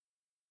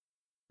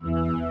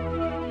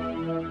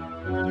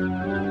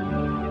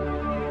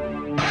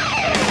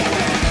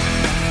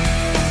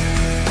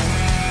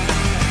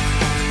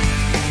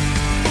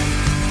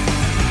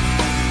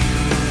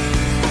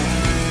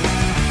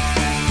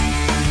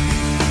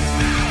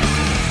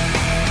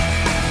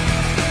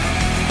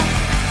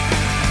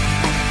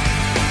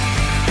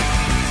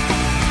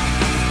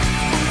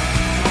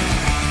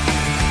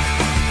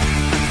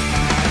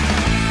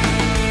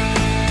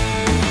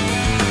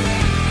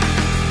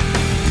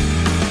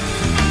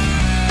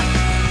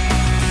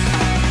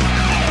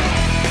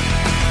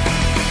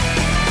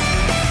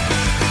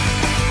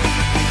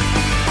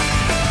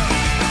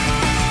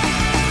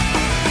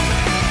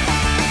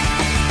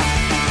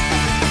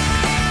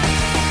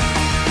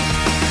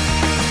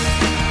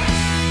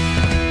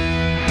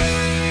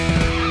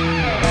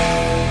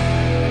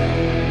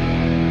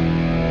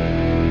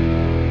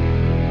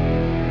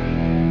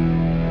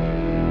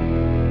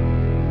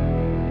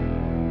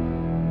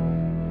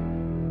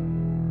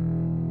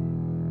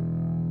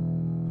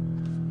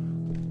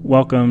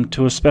Welcome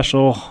to a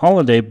special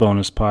holiday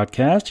bonus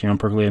podcast here on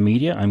Percolated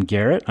Media. I'm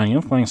Garrett. I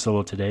am flying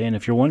solo today, and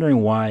if you're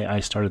wondering why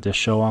I started this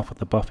show off with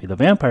the Buffy the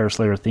Vampire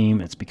Slayer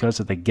theme, it's because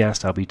of the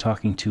guest I'll be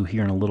talking to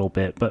here in a little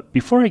bit. But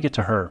before I get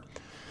to her,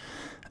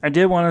 I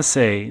did want to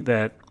say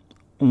that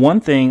one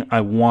thing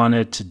I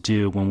wanted to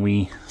do when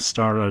we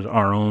started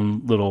our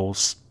own little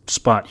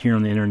spot here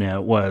on the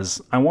internet was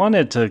I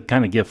wanted to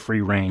kind of give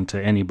free reign to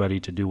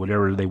anybody to do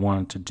whatever they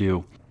wanted to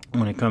do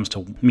when it comes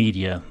to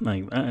media.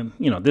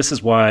 This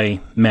is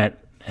why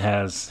Matt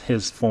has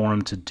his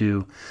forum to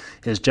do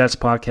his Jets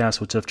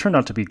podcast, which have turned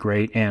out to be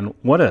great. And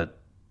what a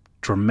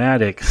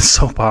dramatic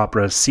soap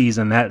opera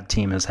season that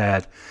team has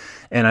had.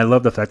 And I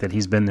love the fact that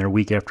he's been there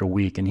week after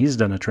week, and he's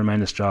done a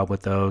tremendous job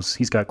with those.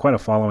 He's got quite a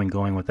following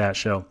going with that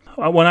show.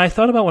 When I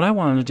thought about what I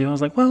wanted to do, I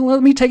was like, well,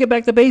 let me take it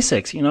back to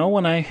basics. You know,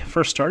 when I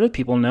first started,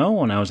 people know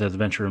when I was at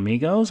Adventure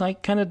Amigos, I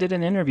kind of did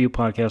an interview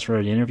podcast where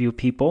I'd interview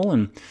people,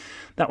 and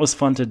that was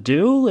fun to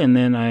do. And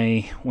then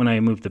when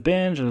I moved to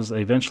Binge,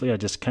 eventually I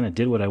just kind of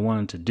did what I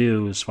wanted to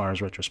do as far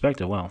as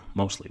retrospective. Well,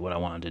 mostly what I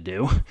wanted to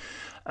do.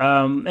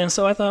 And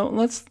so I thought,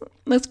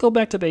 let's go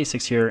back to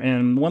basics here.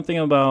 And one thing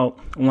about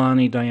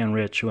Lonnie Diane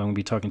Rich, who I'm going to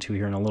be talking to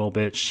here in a little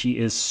bit, she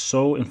is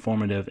so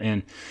informative,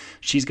 and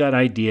she's got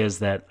ideas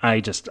that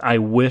I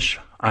wish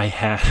I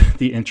had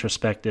the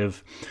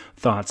introspective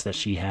thoughts that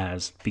she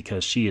has,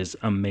 because she is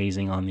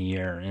amazing on the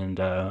air. And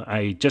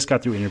I just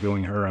got through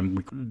interviewing her.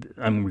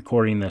 I'm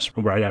recording this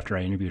right after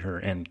I interviewed her,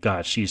 and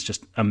God, she's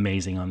just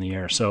amazing on the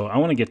air. So I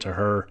want to get to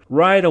her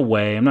right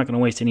away. I'm not going to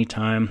waste any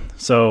time.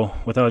 So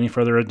without any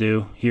further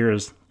ado, here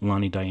is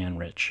Lonnie Diane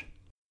Rich.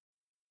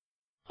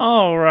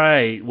 All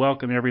right,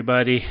 welcome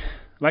everybody.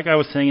 Like I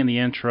was saying in the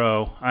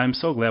intro, I'm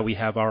so glad we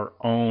have our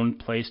own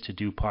place to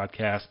do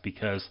podcasts,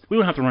 because we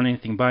don't have to run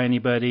anything by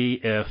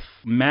anybody. If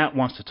Matt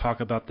wants to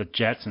talk about the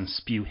Jets and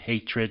spew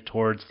hatred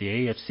towards the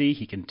AFC,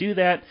 he can do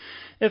that.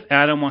 If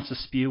Adam wants to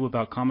spew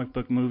about comic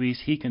book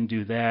movies, he can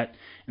do that.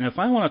 And if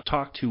I want to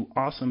talk to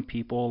awesome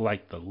people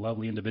like the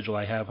lovely individual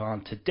I have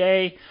on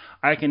today,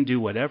 I can do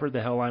whatever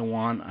the hell I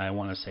want. I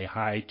want to say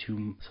hi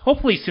to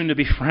hopefully soon to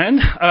be friend,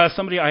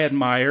 somebody I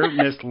admire,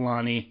 Miss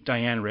Lonnie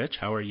Diane Rich.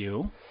 How are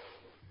you?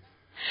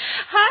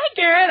 Hi,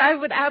 Garrett. I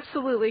would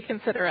absolutely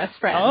consider us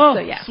friends. Oh, so,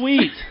 yeah.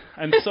 Sweet.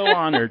 I'm so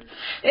honored.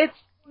 It's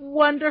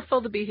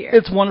wonderful to be here.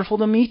 It's wonderful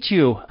to meet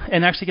you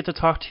and actually get to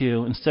talk to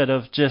you instead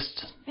of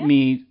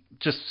me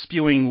just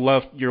spewing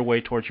love your way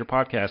towards your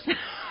podcast.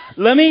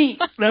 Let me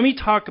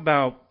talk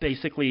about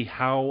basically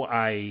how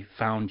I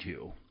found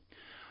you.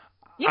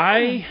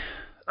 Yeah.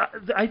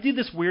 I did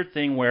this weird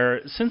thing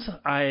where, since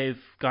I've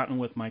gotten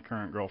with my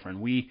current girlfriend,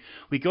 we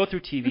go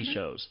through TV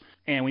shows,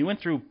 and we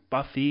went through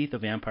Buffy the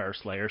Vampire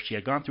Slayer. She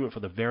had gone through it for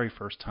the very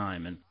first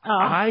time, and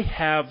I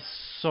have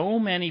so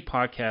many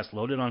podcasts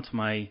loaded onto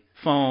my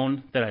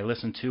phone that I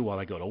listen to while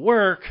I go to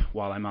work,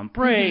 while I'm on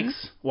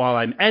breaks, while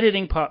I'm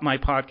editing my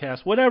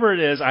podcast, whatever it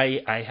is,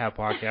 I have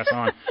podcasts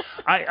on.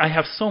 I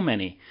have so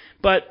many.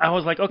 But I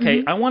was like,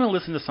 okay, I want to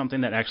listen to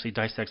something that actually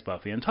dissects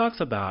Buffy and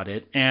talks about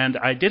it. And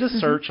I did a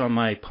search on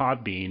my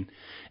Podbean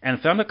and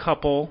found a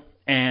couple,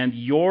 and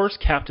yours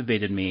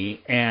captivated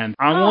me. And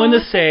I'm willing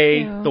to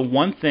say the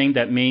one thing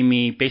that made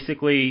me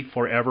basically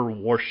forever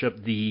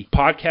worship the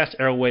podcast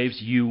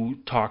airwaves you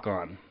talk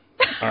on.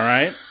 All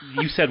right?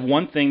 You said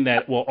one thing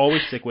that will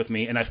always stick with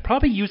me, and I've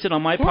probably used it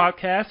on my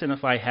podcast, and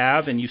if I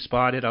have and you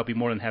spot it, I'll be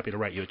more than happy to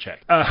write you a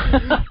check.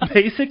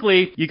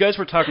 Basically, you guys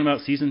were talking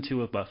about season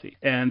 2 of Buffy,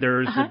 and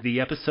there's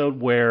the episode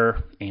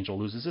where Angel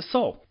loses his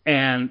soul,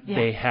 and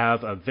they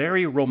have a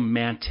very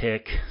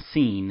romantic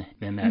scene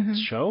in that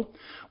show,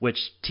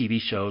 which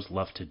TV shows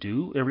love to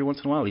do every once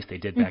in a while. At least they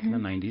did back in the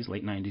 90s,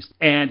 late 90s.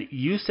 And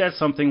you said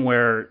something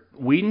where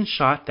Whedon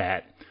shot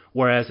that,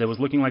 whereas it was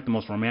looking like the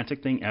most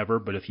romantic thing ever,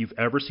 but if you've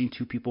ever seen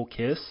two people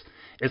kiss,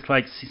 it's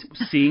like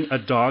seeing a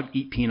dog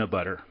eat peanut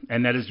butter.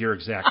 And that is your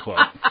exact quote.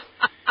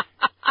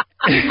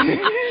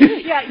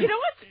 Yeah, you know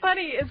what's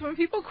funny is when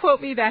people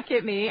quote me back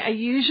at me, I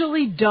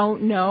usually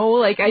don't know,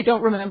 like I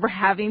don't remember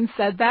having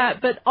said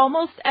that, but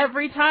almost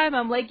every time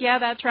I'm like, yeah,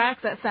 that tracks.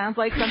 That sounds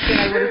like something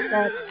I would have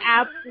said.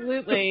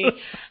 Absolutely.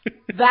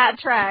 That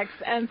tracks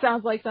and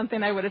sounds like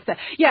something I would have said.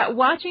 Yeah,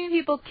 watching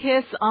people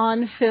kiss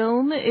on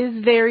film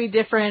is very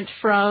different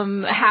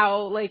from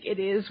how like it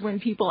is when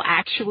people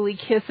actually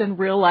kiss in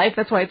real life.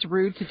 That's why it's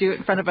rude to do it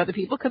in front of other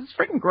people, because it's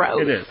freaking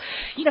gross. It is.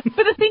 You know,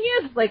 but the thing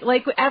is,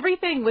 like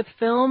everything with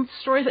film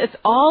stories, it's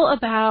all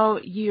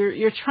about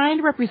you're trying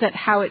to represent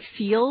how it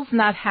feels,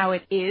 not how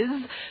it is.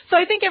 So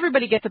I think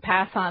everybody gets a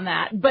pass on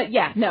that. But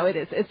yeah, no, it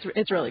is.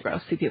 It's really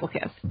gross to see people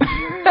kiss.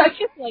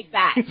 Kiss like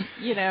that,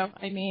 you know.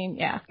 I mean,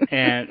 yeah.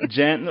 And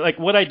Jen, like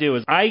what I do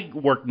is I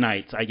work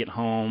nights. I get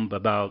home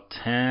about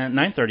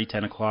 9:30,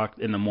 10 o'clock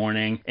in the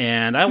morning,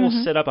 and I will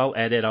sit up. I'll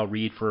edit. I'll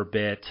read for a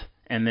bit,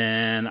 and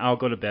then I'll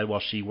go to bed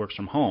while she works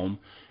from home.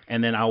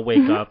 And then I'll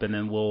wake up, and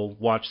then we'll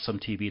watch some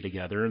TV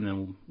together, and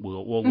then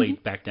we'll lay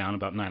back down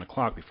about 9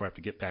 o'clock before I have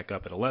to get back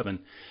up at 11.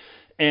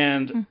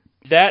 And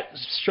That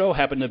show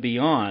happened to be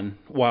on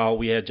while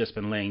we had just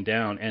been laying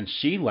down, and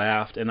she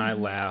laughed, and I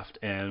laughed,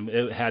 and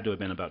it had to have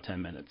been about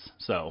 10 minutes.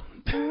 So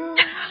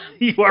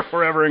you are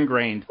forever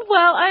ingrained.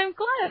 Well, I'm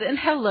glad, and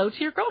hello to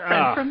your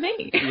girlfriend from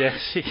me. Yes,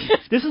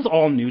 this is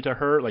all new to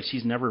her. Like,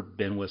 she's never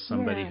been with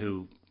somebody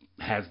who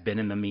has been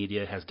in the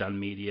media, has done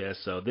media,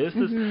 so this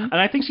is, and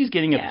I think she's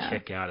getting a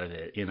kick out of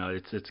it. You know,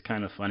 it's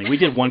kind of funny. We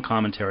did one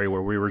commentary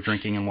where we were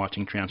drinking and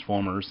watching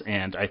Transformers,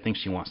 and I think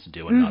she wants to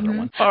do another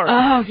one.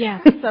 Oh,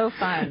 yeah, so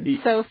fun,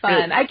 so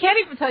fun. I can't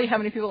even tell you how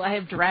many people I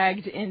have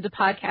dragged into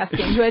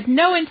podcasting who had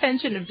no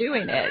intention of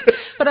doing it,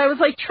 but I was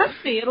like, trust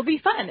me, it'll be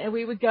fun, and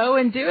we would go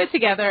and do it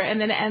together,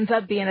 and then it ends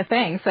up being a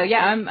thing. So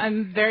yeah,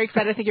 I'm very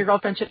excited. I think your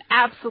girlfriend should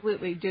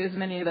absolutely do as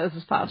many of those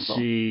as possible.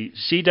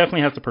 She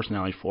definitely has the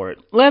personality for it.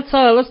 Let's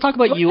talk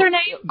about you. What's her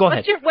name? Go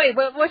ahead.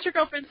 What's your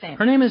girlfriend's name?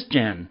 Her name is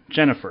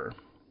Jennifer.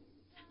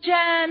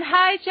 Jen.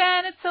 Hi,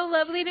 Jen. It's so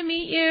lovely to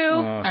meet you.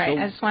 All right,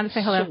 I just wanted to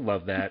say hello. She'll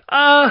love that.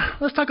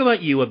 Let's talk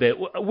about you a bit.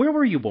 Where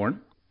were you born?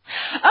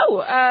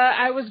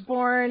 I was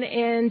born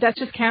in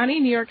Dutchess County,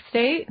 New York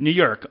State. New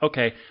York,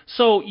 okay.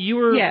 So you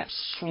were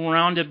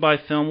surrounded by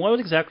film. What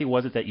exactly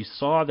was it that you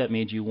saw that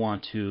made you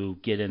want to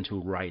get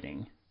into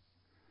writing?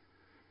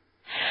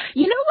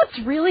 You know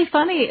what's really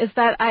funny is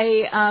that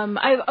I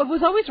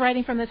was always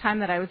writing from the time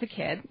that I was a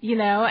kid, you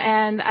know,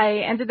 and I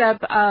ended up,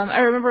 I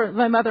remember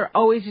my mother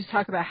always used to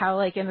talk about how,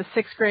 like, in the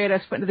 6th grade I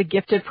was put into the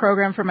gifted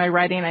program for my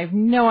writing, and I have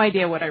no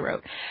idea what I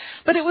wrote.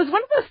 But it was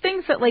one of those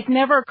things that, like,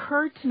 never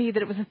occurred to me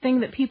that it was a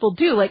thing that people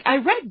do. Like, I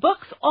read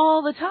books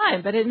all the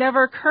time, but it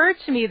never occurred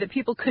to me that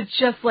people could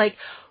just, like,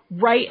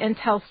 write and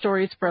tell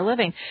stories for a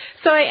living.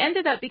 So I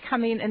ended up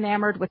becoming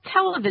enamored with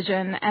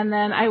television, and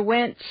then I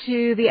went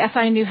to the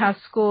S.I. Newhouse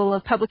School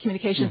of Public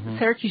Communications at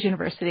Syracuse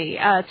University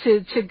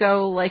to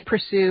go, like,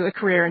 pursue a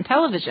career in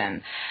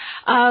television.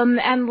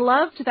 And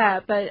loved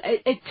that, but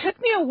it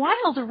took me a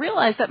while to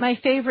realize that my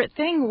favorite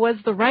thing was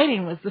the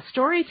writing, was the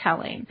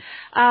storytelling.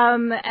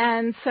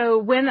 And so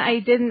when I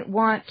didn't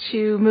want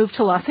to move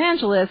to Los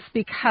Angeles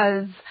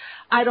because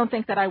I don't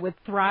think that I would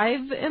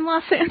thrive in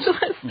Los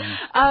Angeles.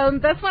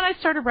 That's when I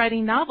started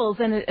writing novels,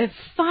 and it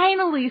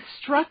finally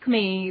struck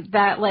me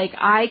that, like,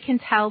 I can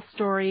tell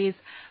stories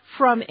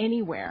from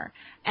anywhere.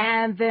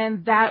 And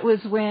then that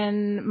was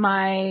when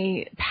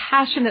my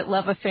passionate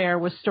love affair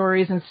with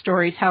stories and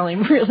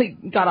storytelling really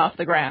got off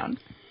the ground.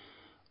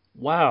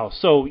 Wow.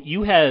 So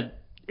you had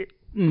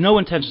no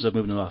intentions of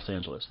moving to Los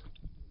Angeles?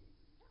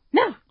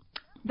 No.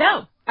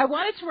 I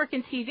wanted to work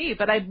in TV,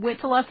 but I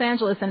went to Los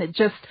Angeles, and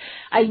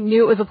I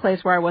knew it was a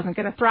place where I wasn't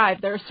going to thrive.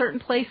 There are certain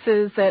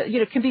places that, you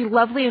know, can be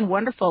lovely and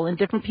wonderful and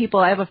different people.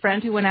 I have a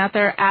friend who went out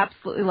there,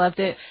 absolutely loved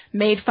it,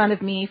 made fun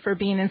of me for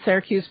being in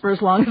Syracuse for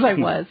as long as I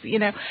was, you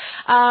know.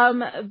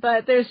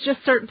 But there's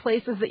just certain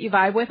places that you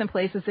vibe with and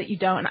places that you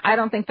don't, and I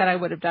don't think that I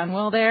would have done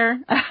well there.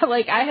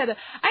 Like, I had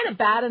a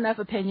bad enough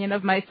opinion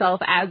of myself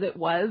as it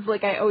was.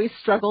 Like, I always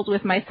struggled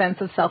with my sense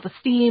of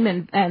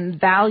self-esteem and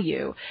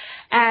value.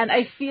 And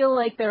I feel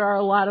like there are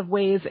a lot of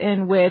ways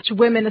in which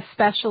women,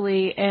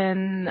 especially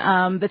in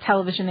the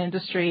television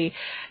industry,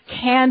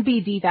 can be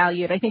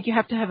devalued. I think you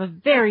have to have a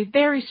very,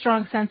 very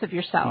strong sense of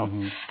yourself.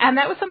 And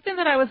that was something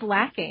that I was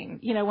lacking,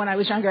 you know, when I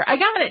was younger. I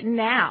got it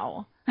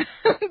now.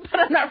 But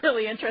I'm not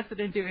really interested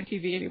in doing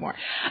TV anymore.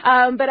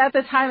 But at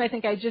the time, I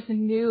think I just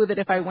knew that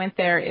if I went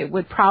there, it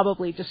would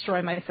probably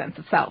destroy my sense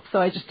of self. So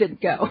I just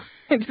didn't go.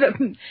 I ended up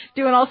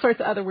doing all sorts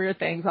of other weird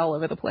things all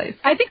over the place.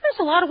 I think there's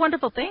a lot of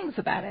wonderful things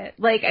about it.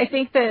 Like, I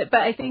think that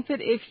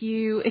if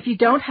you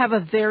don't have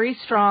a very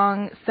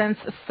strong sense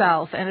of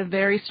self and a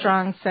very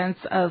strong sense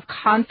of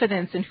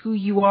confidence in who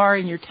you are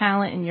and your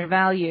talent and your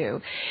value,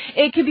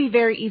 it can be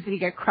very easy to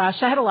get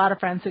crushed. I had a lot of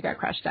friends who got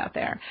crushed out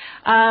there.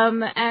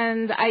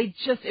 And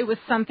it was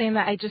something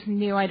that I just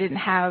knew I didn't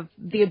have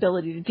the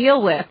ability to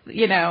deal with,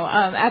 you know,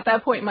 at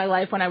that point in my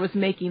life when I was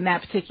making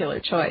that particular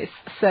choice.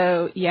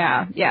 So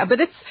yeah, but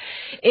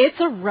it's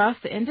a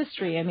rough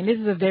industry. I mean, this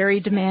is a very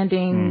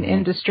demanding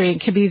industry and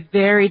can be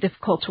very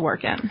difficult to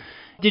work in.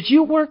 Did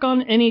you work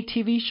on any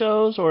TV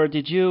shows, or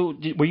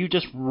were you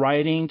just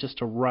writing just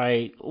to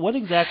write? What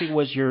exactly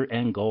was your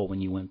end goal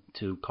when you went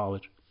to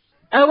college?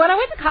 When I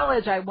went to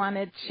college, I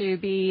wanted to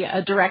be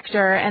a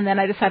director, and then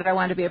I decided I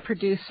wanted to be a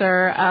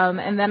producer,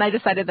 and then I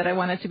decided that I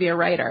wanted to be a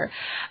writer.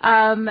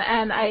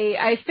 And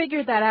I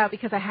figured that out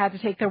because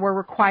there were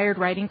required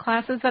writing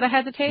classes that I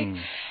had to take.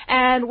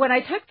 And when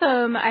I took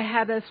them, I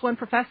had this one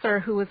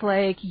professor who was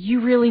like, you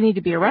really need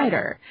to be a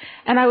writer.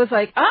 And I was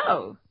like,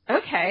 oh,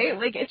 okay.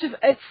 Like,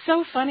 it's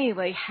so funny,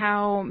 like,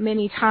 how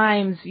many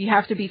times you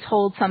have to be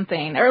told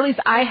something, or at least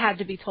I had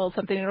to be told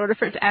something in order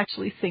for it to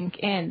actually sink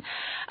in.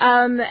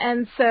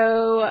 And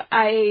so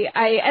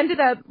I ended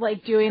up,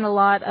 like, doing a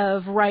lot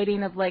of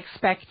writing of, like,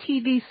 spec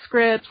TV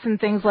scripts and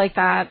things like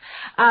that.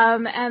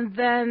 And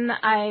then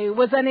I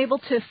was unable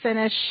to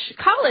finish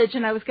college,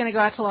 and I was going to go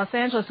out to Los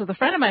Angeles with a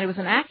friend of mine who was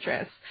an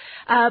actress.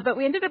 But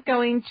we ended up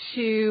going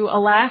to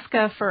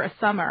Alaska for a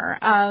summer.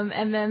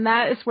 And then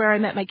that is where I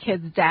met my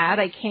kid's dad.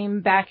 I came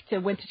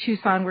went to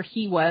Tucson where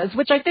he was,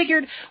 which I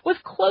figured was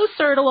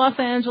closer to Los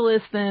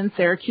Angeles than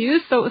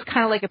Syracuse, so it was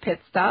kind of like a pit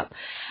stop.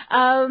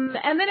 And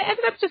then it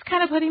ended up just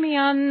kind of putting me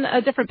on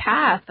a different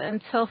path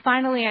until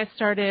finally I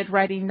started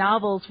writing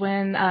novels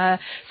when,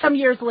 some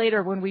years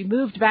later when we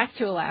moved back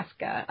to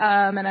Alaska,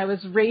 and I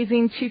was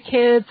raising 2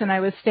 kids and I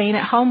was staying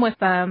at home with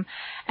them,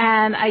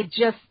 and I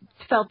just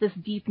felt this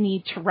deep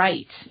need to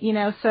write,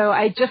 so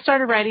I just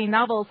started writing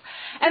novels.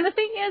 And the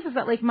thing is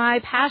that like my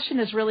passion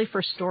is really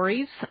for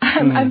stories.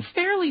 I'm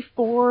fairly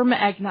form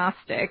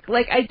agnostic.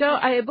 Like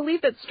I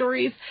believe that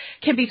stories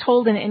can be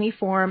told in any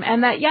form,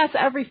 and that yes,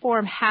 every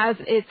form has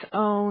its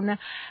own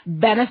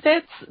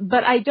benefits,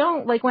 but I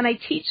don't, like when I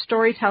teach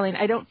storytelling,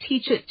 I don't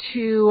teach it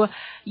to,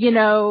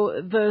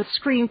 the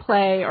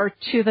screenplay or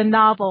to the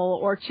novel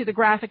or to the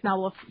graphic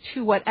novel,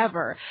 to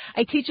whatever.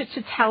 I teach it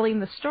to telling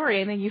the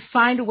story, and then you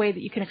find a way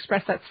that you can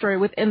express that story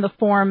within the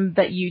form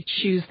that you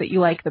choose that you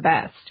like the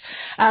best.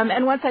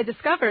 And once I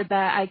discovered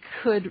that I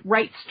could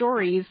write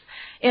stories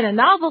in a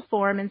novel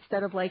form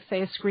instead of like,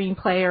 say, a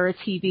screenplay or a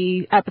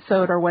TV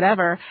episode or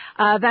whatever,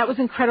 that was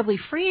incredibly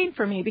freeing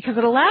for me because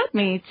it allowed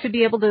me to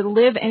be able to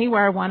live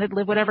anywhere I wanted,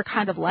 live whatever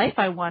kind of life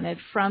I wanted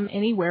from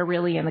anywhere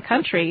really in the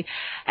country.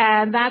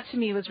 And that to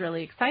me was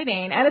really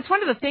exciting. And it's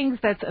one of the things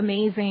that's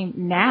amazing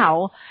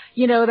now,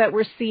 that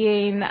we're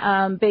seeing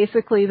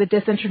basically the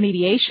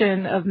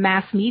disintermediation of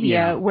mass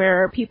media,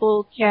 where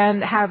people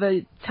can have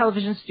a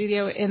television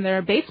studio in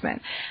their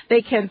basement.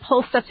 They can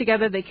pull stuff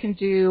together. They can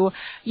do,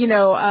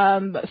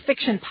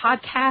 fiction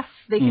podcasts.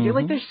 They can do,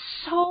 like, there's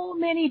so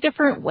many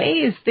different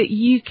ways that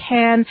you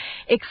can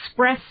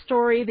express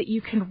story, that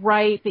you can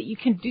write, that you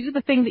can do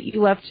the thing that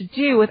you love to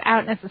do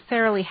without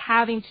necessarily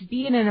having to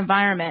be in an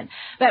environment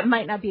that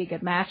might not be a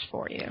good match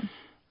for you.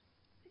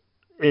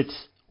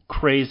 It's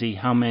crazy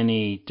how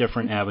many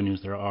different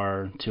avenues there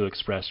are to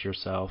express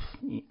yourself.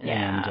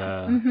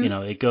 And,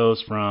 it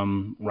goes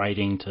from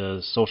writing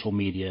to social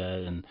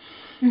media and,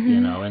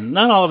 and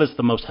not all of it's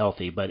the most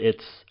healthy, but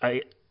it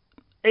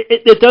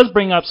does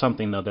bring up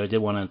something, though, that I did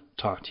want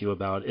to talk to you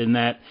about, in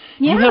that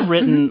you have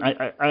written,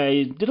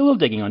 I did a little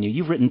digging on you.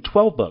 You've written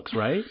 12 books,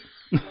 right?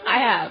 I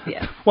have,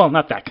 yes. Well,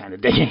 not that kind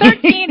of digging.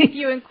 13 if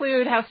you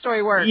include How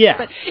Story Works. Yeah.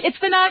 But it's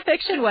the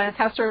nonfiction one,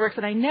 How Story Works,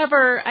 and I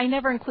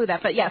never include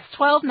that. But yes,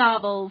 12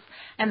 novels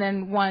and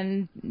then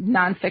 1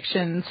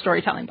 nonfiction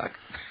storytelling book.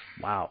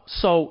 Wow.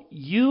 So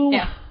you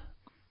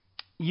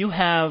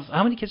have,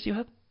 how many kids do you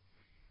have?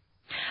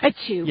 I have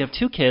 2. You have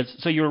 2 kids.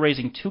 So you were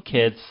raising 2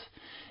 kids,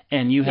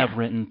 and you have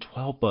written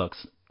 12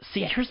 books.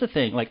 See, here's the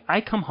thing. Like,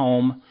 I come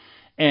home,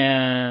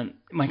 and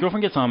my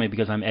girlfriend gets on me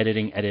because I'm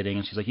editing,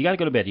 and she's like, "You got to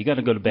go to bed. You got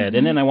to go to bed."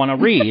 And then I want to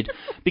read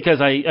because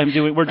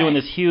we're doing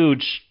this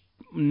huge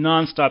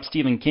nonstop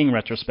Stephen King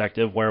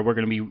retrospective where we're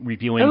going to be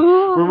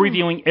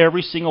reviewing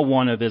every single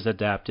one of his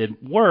adapted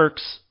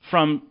works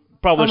from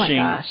publishing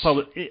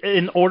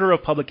in order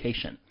of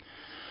publication.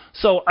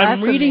 So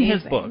I'm reading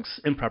his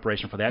books in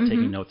preparation for that,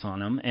 taking notes on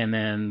them, and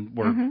then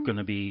we're going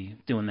to be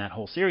doing that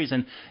whole series.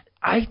 And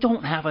I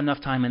don't have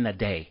enough time in the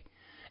day.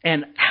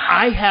 And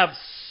I have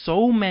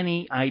so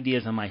many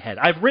ideas in my head.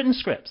 I've written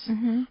scripts,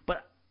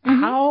 but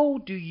how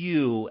do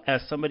you,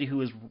 as somebody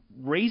who is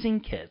raising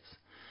kids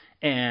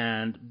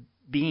and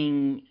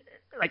being,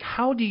 like,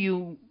 how do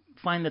you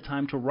find the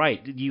time to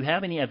write? Do you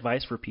have any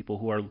advice for people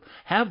who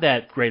have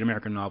that great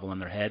American novel in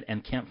their head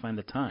and can't find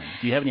the time?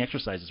 Do you have any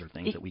exercises or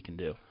things that we can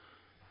do?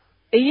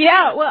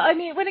 Yeah, well, I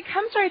mean, when it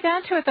comes right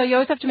down to it, though, you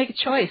always have to make a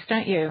choice,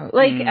 don't you?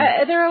 Like,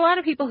 there are a lot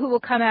of people who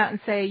will come out and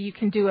say, you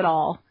can do it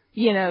all.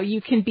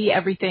 You can be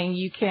everything.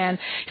 You can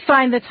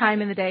find the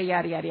time in the day,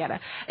 yada, yada, yada.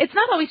 It's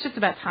not always just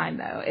about time,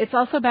 though. It's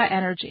also about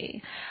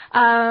energy.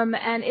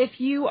 And if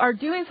you are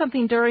doing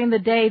something during the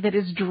day that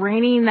is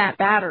draining that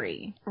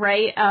battery,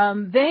 right,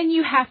 then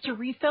you have to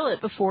refill it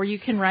before you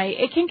can write.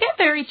 It can get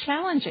very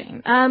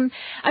challenging. I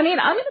mean,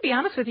 I'm going to be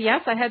honest with you.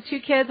 Yes, I had 2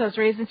 kids. I was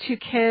raising 2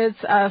 kids.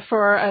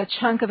 For a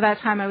chunk of that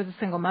time, I was a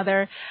single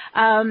mother.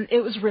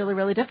 It was really,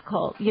 really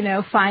difficult,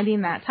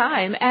 finding that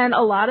time. And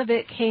a lot of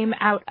it came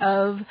out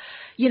of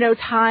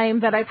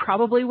time that I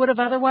probably would have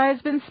otherwise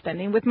been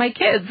spending with my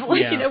kids.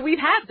 Like, we've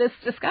had this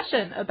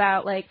discussion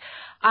about, like,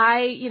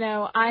 I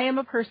am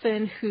a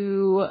person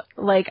who,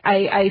 like,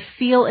 I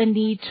feel a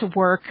need to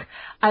work.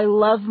 I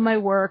love my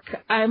work.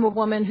 I'm a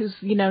woman who's,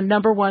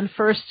 number one,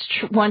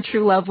 one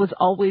true love was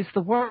always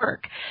the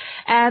work.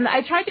 And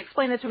I tried to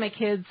explain it to my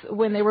kids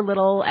when they were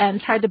little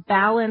and tried to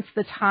balance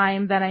the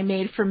time that I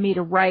made for me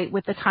to write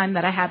with the time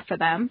that I had for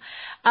them.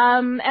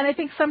 And I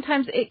think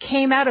sometimes it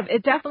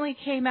definitely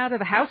came out of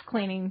the house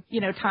cleaning,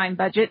 time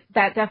budget.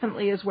 That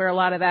definitely is where a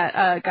lot of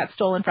that, got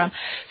stolen from.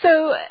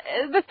 So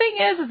the thing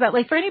is that,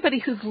 like, for anybody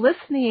who's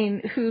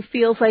listening who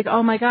feels like,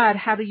 oh my God,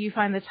 how do you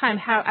find the time?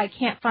 I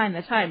can't find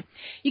the time.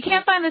 You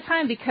can't find the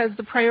time because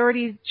the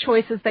priority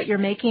choices that you're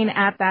making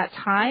at that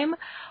time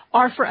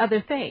are for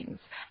other things.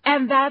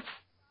 And that's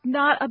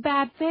not a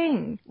bad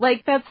thing.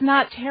 Like, that's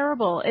not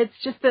terrible. It's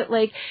just that,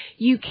 like,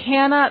 you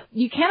cannot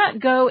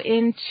go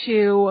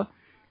into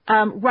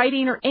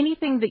writing or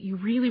anything that you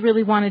really,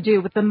 really want to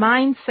do with the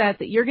mindset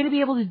that you're going to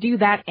be able to do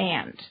that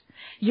and.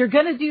 You're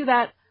going to do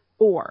that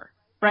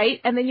right?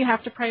 And then you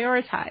have to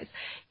prioritize.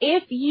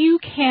 If you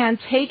can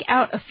take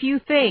out a few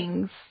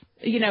things,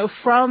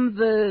 from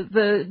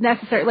the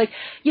necessary, like,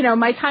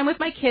 my time with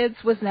my kids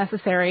was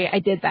necessary. I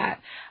did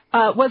that.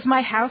 Was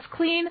my house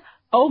clean?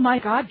 Oh my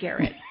God,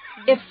 Garrett.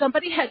 If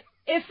somebody had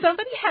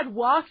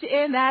walked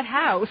in that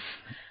house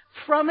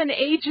from an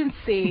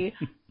agency,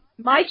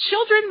 my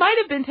children might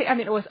have been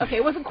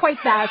it wasn't quite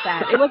that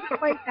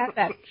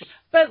bad.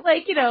 But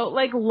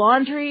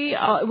laundry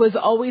was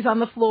always on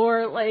the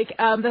floor.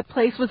 The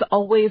place was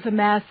always a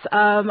mess.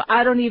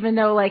 I don't even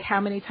know how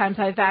many times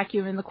I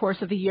vacuum in the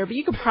course of a year, but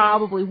you could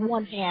probably,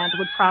 one hand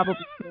would probably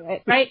do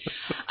it, right?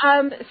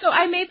 So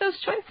I made those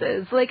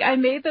choices. I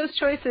made those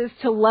choices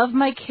to love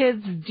my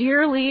kids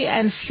dearly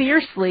and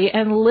fiercely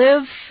and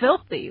live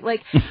filthy.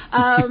 These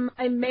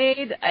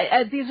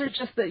are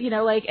just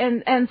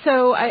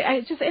so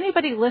I just,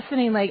 anybody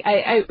listening,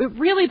 it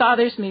really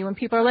bothers me when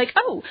people are like,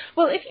 oh,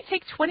 well, if you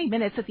take 20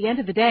 minutes at the end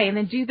of the day and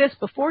then do this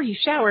before you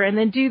shower and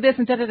then do this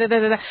and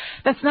da-da-da-da-da.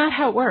 That's not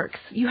how it works.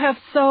 You have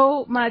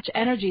so much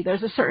energy.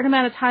 There's a certain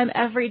amount of time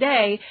every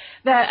day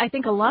that I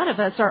think a lot of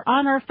us are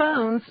on our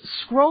phones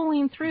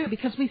scrolling through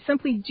because we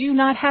simply do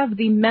not have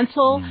the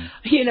mental,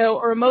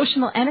 or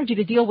emotional energy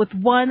to deal with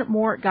one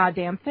more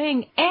goddamn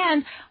thing.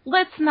 And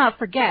let's not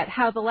forget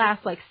how the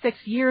last 6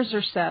 years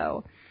or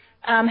so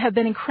have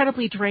been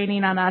incredibly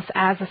draining on us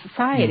as a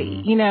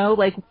society.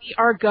 We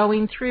are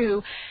going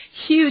through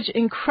huge,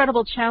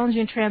 incredible,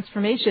 challenging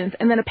transformations,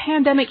 and then a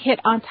pandemic hit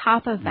on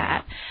top of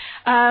that.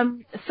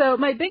 So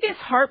my biggest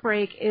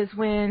heartbreak is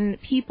when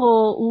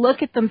people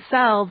look at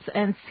themselves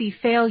and see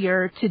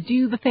failure to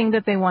do the thing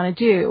that they want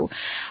to do,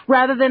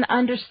 rather than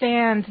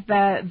understand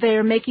that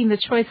they're making the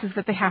choices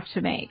that they have to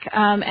make,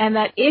 and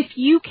that if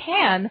you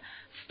can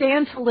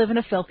stand to live in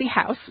a filthy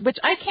house, which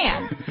I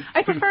can,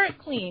 I prefer it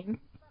clean,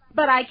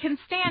 but I can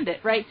stand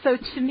it, right? So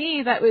to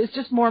me, that was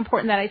just more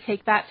important that I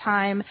take that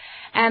time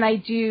and I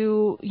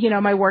do,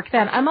 my work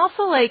then. I'm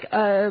also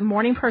a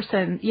morning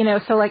person,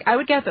 so I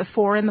would get up at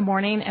 4 a.m.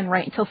 and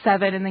write until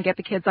 7 and then get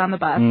the kids on the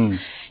bus, and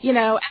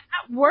that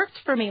worked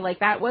for me.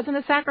 That wasn't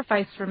a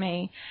sacrifice for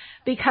me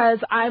because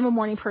I'm a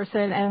morning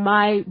person and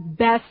my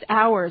best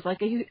hours,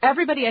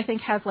 everybody I think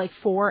has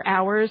 4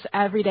 hours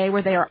every day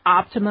where they are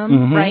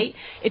optimum, right?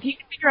 If you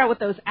can figure out what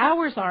those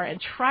hours are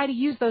and try to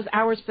use those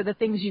hours for the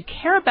things you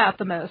care about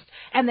the most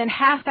and then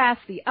half-ass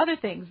the other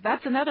things,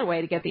 that's another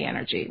way to get the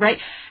energy, right?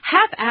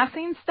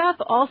 Half-assing stuff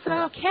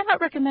also,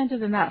 cannot recommend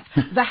it enough.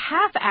 The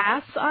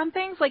half-ass on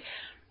things,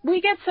 we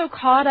get so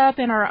caught up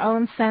in our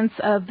own sense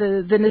of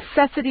the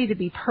necessity to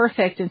be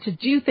perfect and to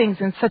do things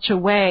in such a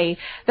way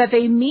that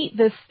they meet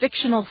this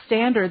fictional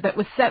standard that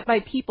was set by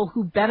people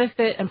who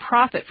benefit and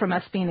profit from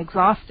us being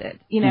exhausted,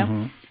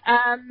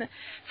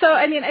 So,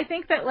 I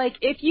think that,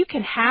 if you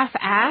can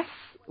half-ass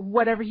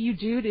whatever you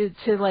do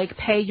to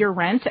pay your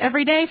rent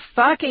every day,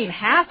 fucking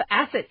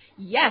half-ass it.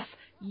 Yes.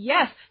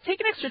 Take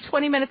an extra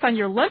 20 minutes on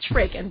your lunch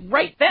break and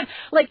right then.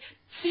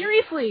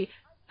 Seriously.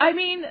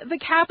 The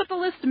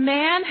capitalist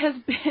man has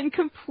been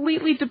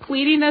completely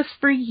depleting us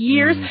for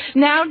years.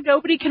 Now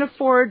nobody can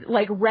afford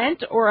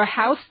rent or a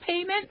house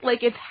payment.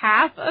 It's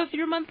half of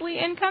your monthly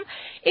income.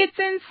 It's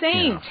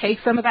insane. Yeah. Take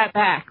some of that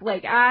back.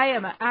 I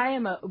am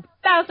a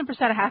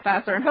 1,000% a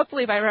half-asser, and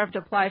hopefully if I ever have to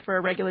apply for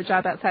a regular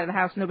job outside of the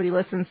house, nobody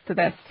listens to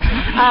this.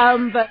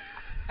 But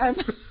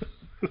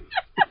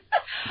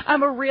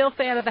I'm a real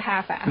fan of the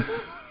half-ass.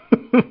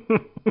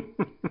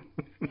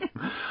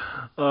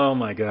 Oh,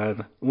 my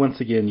God. Once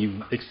again,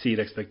 you exceed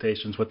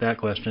expectations with that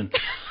question.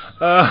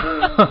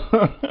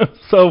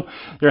 So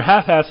you're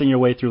half-assing your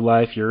way through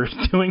life. You're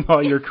doing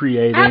all your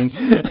creating.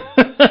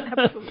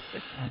 Absolutely.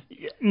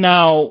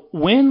 Now,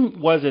 when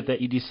was it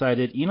that you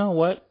decided, you know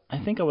what, I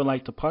think I would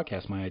like to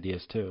podcast my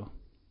ideas too?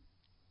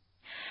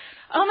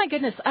 Oh, my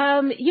goodness.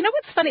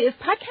 What's funny is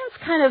podcasts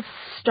kind of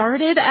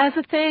started as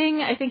a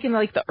thing, I think, in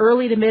the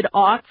early to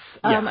mid-aughts.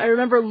 I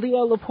remember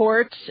Leo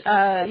Laporte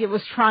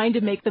was trying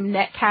to make them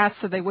netcasts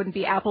so they wouldn't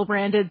be Apple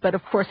branded, but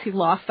of course he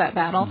lost that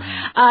battle.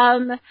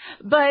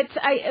 But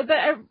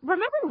I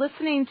remember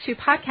listening to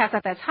podcasts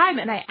at that time,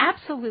 and I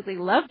absolutely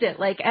loved it.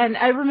 And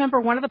I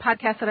remember one of the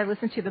podcasts that I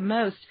listened to the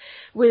most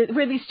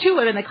were these two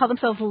women. They called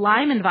themselves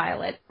Lime and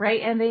Violet,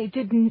 right? And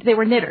they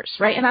were knitters,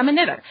 right? And I'm a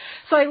knitter.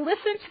 So I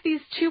listened to these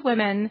two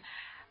women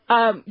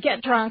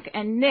get drunk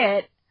and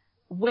knit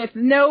with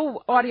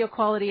no audio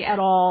quality at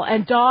all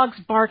and dogs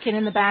barking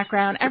in the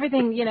background,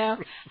 everything,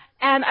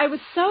 And I was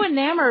so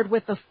enamored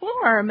with the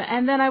form,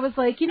 and then I was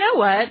like, you know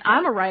what?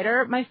 I'm a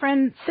writer. My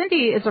friend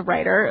Cindy is a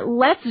writer.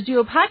 Let's do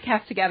a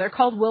podcast together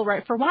called We'll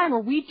Write for Wine, where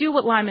we do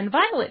what Lime and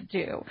Violet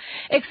do,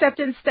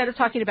 except instead of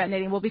talking about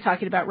knitting, we'll be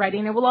talking about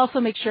writing, and we'll also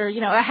make sure,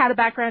 I had a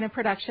background in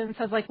production, so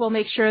I was like, we'll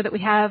make sure that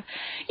we have,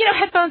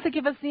 headphones that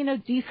give us,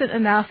 decent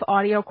enough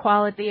audio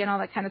quality and all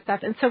that kind of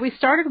stuff. And so we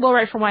started We'll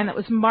Write for Wine. That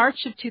was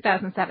March of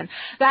 2007.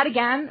 That,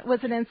 again, was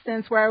an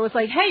instance where I was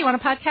like, hey, you want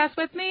to podcast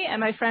with me? And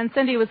my friend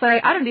Cindy was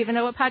like, I don't even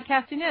know what podcasting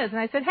is. And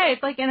I said, hey,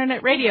 it's like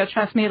internet radio.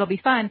 Trust me, it'll be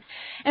fun.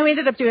 And we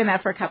ended up doing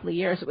that for a couple of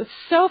years. It was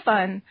so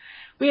fun.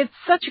 We had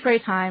such a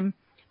great time.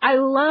 I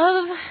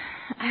love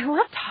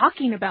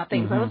talking about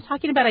things. I love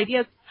talking about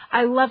ideas.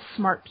 I love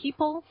smart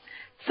people.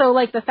 So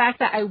like the fact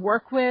that I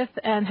work with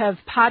and have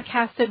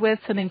podcasted with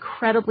some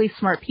incredibly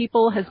smart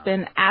people has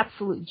been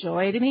absolute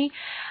joy to me.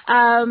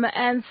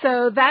 And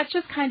so that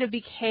just kind of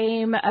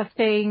became a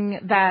thing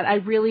that I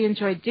really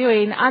enjoyed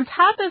doing. On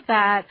top of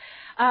that,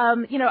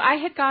 I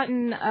had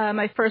gotten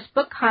my first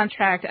book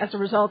contract as a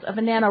result of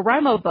a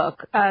NaNoWriMo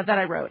book that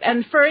I wrote.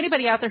 And for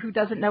anybody out there who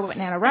doesn't know what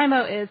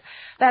NaNoWriMo is,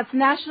 that's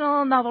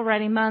National Novel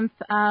Writing Month.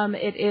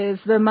 It is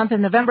the month of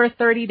November,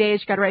 30 days.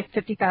 You got to write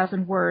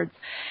 50,000 words.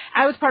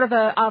 I was part of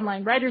an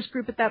online writers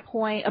group at that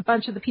point. A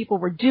bunch of the people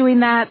were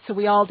doing that, so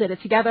we all did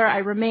it together. I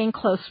remain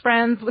close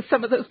friends with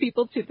some of those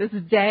people to this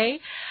day.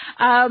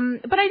 But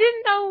I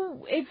didn't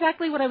know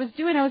exactly what I was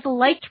doing. I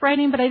liked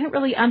writing, but I didn't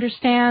really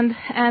understand.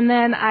 And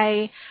then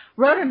I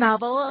wrote a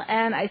novel,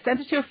 and I sent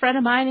it to a friend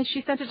of mine, and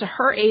she sent it to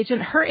her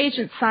agent. Her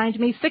agent signed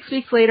me. 6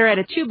 weeks later, I had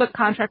a 2-book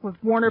contract with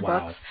Warner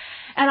Books.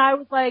 And I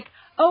was like,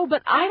 oh,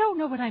 but I don't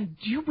know what I'm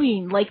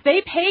doing. Like,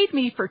 they paid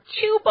me for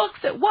 2 books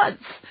at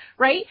once,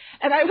 right?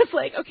 And I was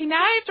like, okay,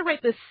 now I have to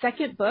write this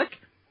second book,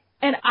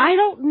 and I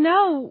don't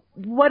know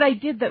what I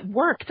did that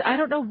worked. I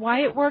don't know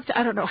why it worked.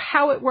 I don't know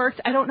how it worked.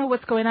 I don't know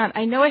what's going on.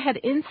 I know I had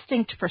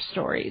instinct for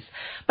stories,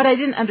 but I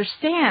didn't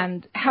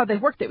understand how they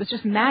worked. It was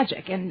just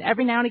magic, and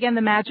every now and again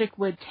the magic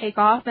would take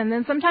off, and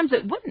then sometimes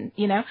it wouldn't,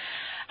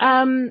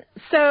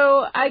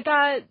 So I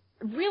got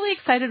really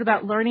excited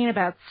about learning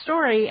about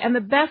story, and the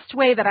best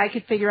way that I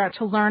could figure out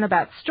to learn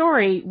about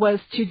story was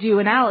to do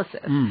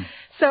analysis.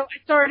 So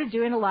I started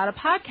doing a lot of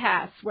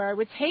podcasts where I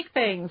would take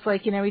things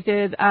like, we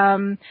did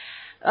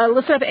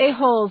Listen Up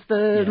A-Holes,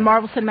 the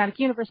Marvel Cinematic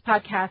Universe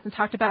podcast, and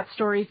talked about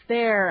stories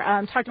there,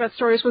 talked about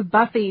stories with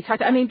Buffy,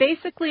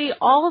 basically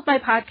all of my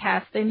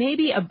podcasts, they may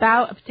be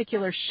about a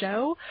particular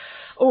show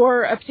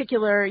or a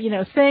particular,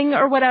 thing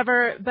or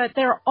whatever, but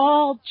they're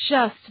all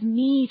just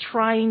me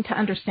trying to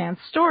understand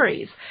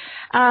stories.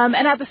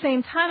 And at the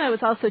same time, I was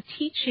also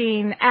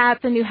teaching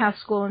at the Newhouse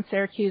School in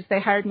Syracuse. They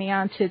hired me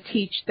on to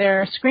teach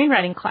their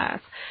screenwriting class.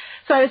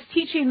 So I was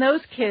teaching those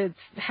kids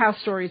how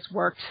stories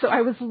worked. So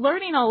I was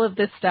learning all of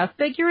this stuff,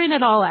 figuring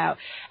it all out,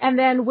 and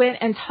then went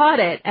and taught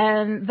it.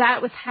 And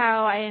that was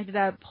how I ended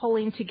up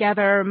pulling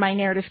together my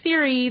narrative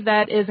theory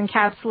that is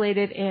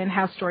encapsulated in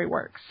How Story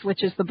Works,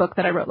 which is the book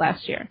that I wrote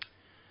last year.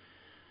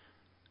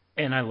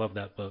 And I love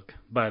that book,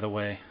 by the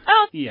way.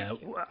 Oh. Yeah,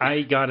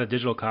 I got a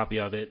digital copy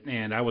of it,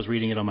 and I was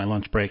reading it on my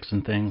lunch breaks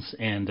and things,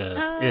 and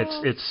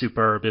it's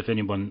superb if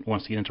anyone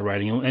wants to get into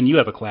writing. And you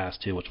have a class,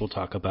 too, which we'll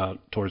talk about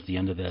towards the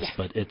end of this,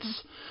 but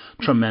it's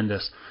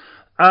tremendous.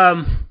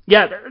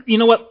 You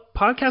know what?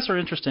 Podcasts are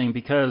interesting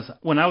because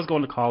when I was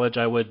going to college,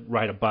 I would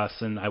ride a bus,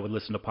 and I would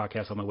listen to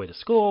podcasts on my way to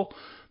school,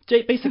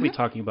 basically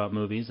talking about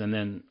movies, and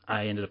then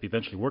I ended up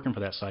eventually working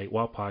for that site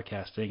while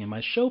podcasting, and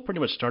my show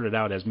pretty much started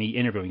out as me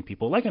interviewing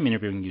people, like I'm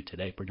interviewing you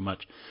today, pretty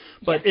much.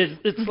 But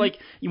it's like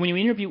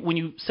when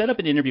you set up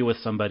an interview with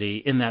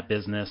somebody in that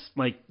business,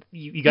 like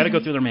you got to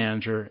go through their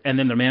manager, and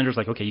then their manager's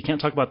like, okay, you can't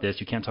talk about this,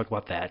 you can't talk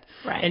about that,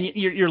 right. And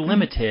you're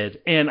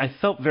limited, and I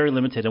felt very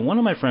limited. And one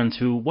of my friends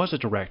who was a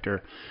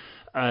director,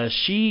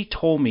 she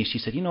told me, she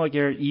said, you know what,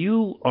 Garrett,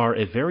 you are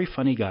a very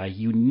funny guy.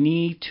 You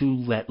need to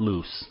let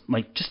loose.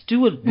 Like, just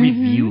do a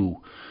review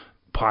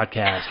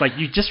podcast. Like,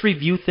 you just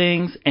review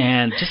things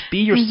and just be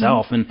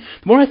yourself. And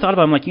the more I thought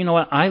about it, I'm like, you know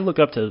what, I look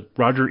up to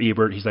Roger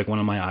Ebert. He's like one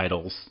of my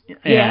idols.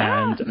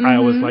 Yeah. And I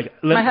was like...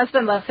 My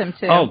husband loves him,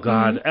 too. Oh,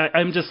 God.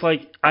 I'm just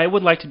like, I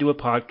would like to do a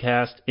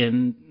podcast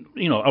in...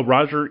 a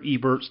Roger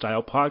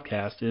Ebert-style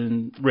podcast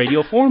in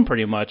radio form,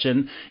 pretty much.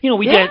 And,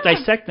 we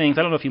dissect things.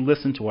 I don't know if you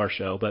listen to our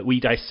show, but we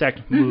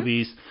dissect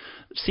movies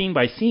scene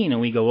by scene, and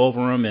we go over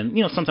them. And,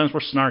 sometimes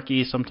we're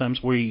snarky. Sometimes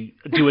we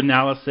do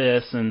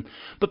analysis.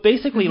 But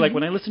basically, like,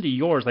 when I listen to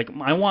yours, like,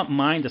 I want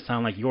mine to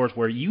sound like yours,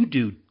 where you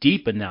do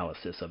deep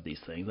analysis of these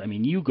things. I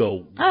mean, you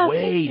go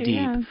way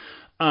deep.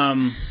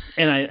 Yeah.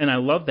 And I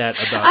love that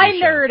about I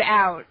nerd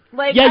out.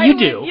 Like, yeah, you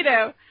do.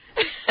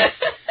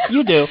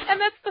 You do. And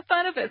that's the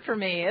fun of it for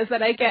me, is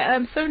that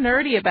I'm so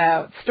nerdy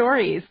about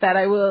stories that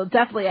I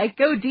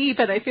go deep,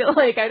 and I feel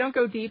like I don't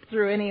go deep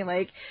through any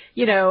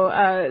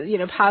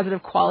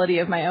positive quality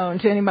of my own,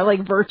 to any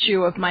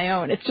virtue of my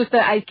own. It's just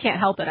that I can't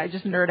help it. I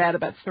just nerd out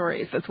about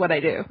stories. That's what I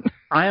do.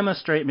 I am a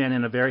straight man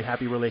in a very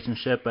happy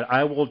relationship, but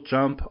I will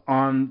jump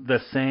on the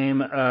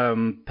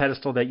same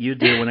pedestal that you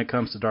do when it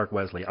comes to Dark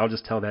Wesley. I'll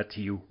just tell that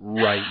to you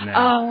right now.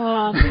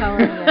 Oh, I'm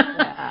telling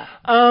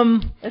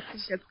you.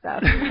 It's good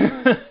stuff.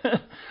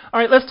 All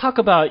right, let's talk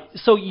about,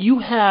 so you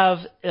have,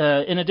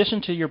 in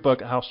addition to your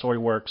book, How Story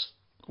Works,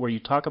 where you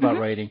talk about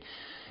writing,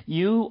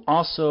 you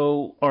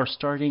also are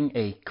starting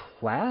a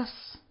class?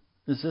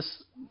 Is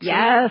this true?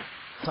 Yes.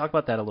 Talk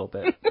about that a little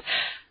bit.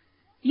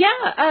 Yeah,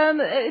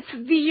 it's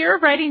the year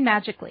of writing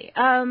magically.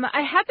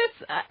 I had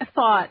this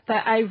thought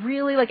that I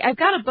really like. I've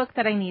got a book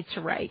that I need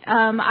to write.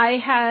 I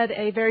had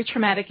a very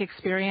traumatic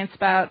experience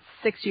about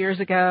 6 years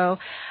ago.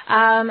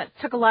 It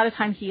took a lot of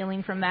time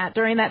healing from that.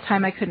 During that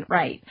time, I couldn't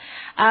write.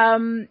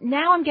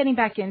 Now I'm getting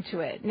back into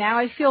it. Now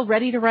I feel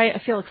ready to write. I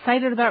feel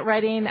excited about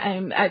writing.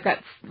 I've got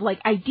like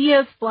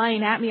ideas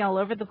flying at me all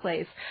over the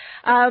place.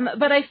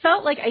 But I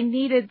felt like I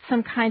needed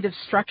some kind of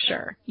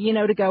structure,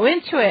 to go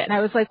into it. And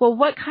I was like, well,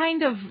 what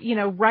kind of,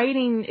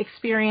 writing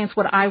experience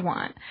would I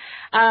want?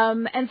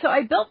 And so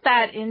I built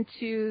that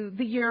into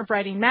the year of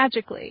writing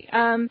magically,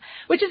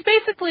 which is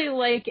basically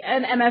like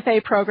an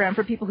MFA program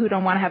for people who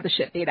don't want to have the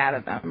shit beat out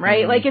of them,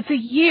 right? Like it's a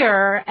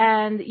year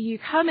and you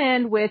come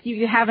in with,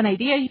 you have an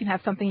idea, you can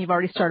have something you've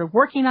already started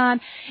working on.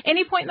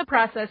 Any point in the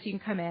process, you can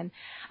come in.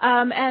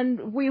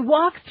 And we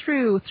walk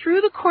through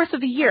the course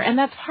of the year, and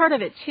that's part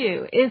of it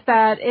too, is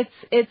that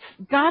it's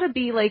gotta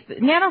be like,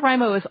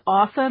 NaNoWriMo is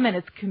awesome and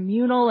it's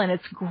communal and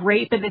it's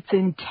great, but it's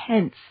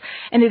intense.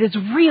 And it is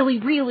really,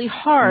 really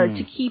hard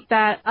to keep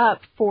that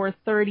up for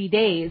 30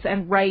 days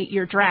and write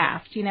your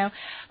draft,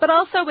 But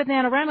also with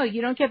NaNoWriMo,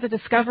 you don't get the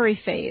discovery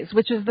phase,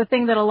 which is the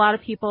thing that a lot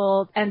of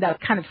people end up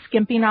kind of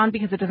skimping on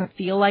because it doesn't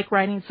feel like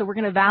writing. So we're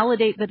going to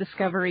validate the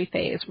discovery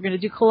phase. We're going to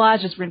do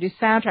collages. We're going to do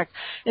soundtracks.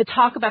 We're going to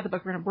talk about the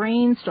book. We're going to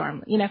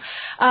brainstorm,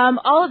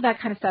 all of that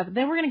kind of stuff.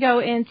 Then we're going to go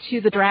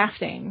into the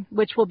drafting,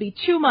 which will be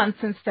 2 months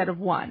instead of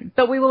 1.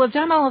 But we will have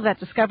done all of that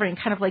discovery and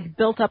kind of like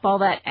built up all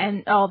that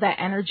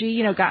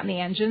energy, gotten the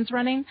engines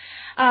running.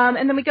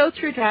 And then we go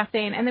through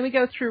drafting, and then we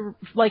go through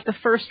like the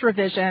first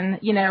revision,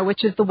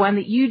 which is the one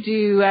that you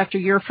do after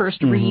your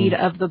first read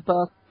of the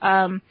book.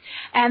 And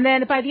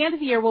then by the end of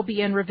the year, we'll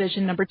be in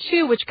revision number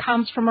 2, which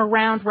comes from a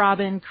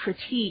round-robin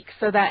critique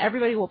so that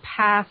everybody will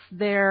pass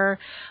their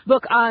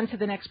book on to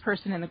the next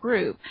person in the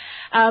group.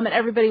 And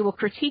everybody will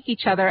critique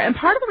each other. And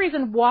part of the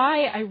reason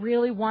why I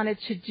really wanted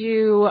to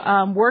do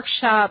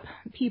workshop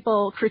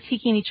people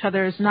critiquing each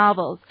other's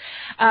novels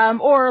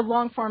or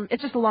long-form,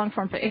 it's just a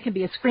long-form, it can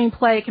be a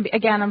screenplay, it can be,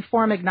 again, I'm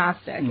form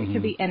agnostic, it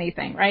can be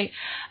anything, right?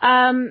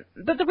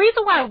 But the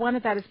reason why I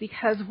wanted that is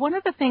because one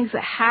of the things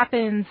that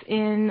happens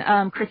in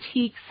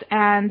critiques,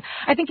 and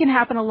I think can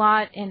happen a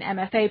lot in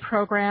MFA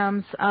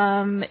programs,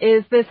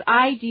 is this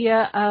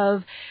idea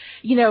of,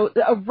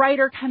 a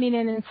writer coming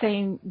in and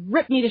saying,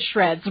 rip me to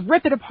shreds,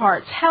 rip it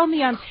apart, tell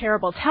me I'm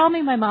terrible, tell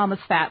me my mom was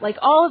fat, like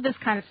all of this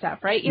kind of stuff,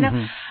 right?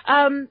 And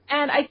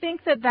I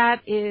think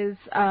that is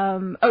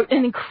an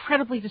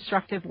incredibly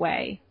destructive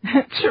way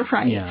to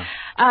write. Yeah.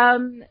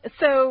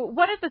 So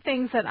one of the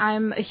things that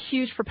I'm a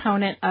huge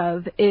proponent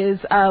of is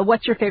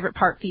what's your favorite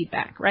part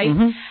feedback,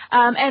 right?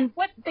 And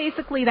what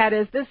basically that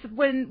is, this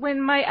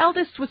when my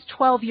eldest was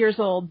 12 years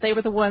old, they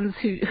were the ones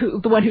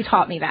who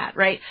taught me that,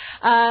 right?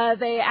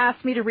 They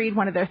asked me to read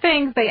one of their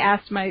things. They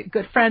asked my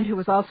good friend, who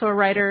was also a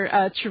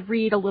writer, to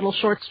read a little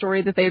short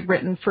story that they'd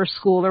written for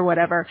school or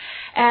whatever.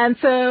 And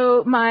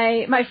so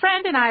my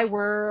friend and I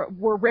were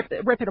rip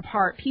it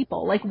apart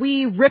people. Like,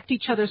 we ripped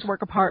each other's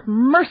work apart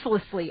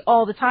mercilessly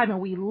all the time, and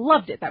we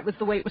loved it. That was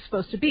the way it was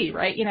supposed to be,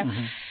 right?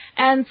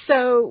 And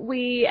so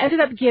we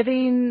ended up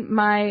giving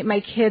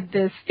my kid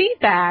this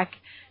feedback.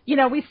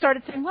 We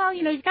started saying, well,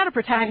 you've got a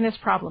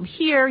protagonist problem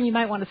here. You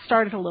might want to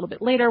start it a little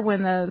bit later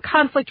when the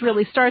conflict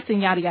really starts,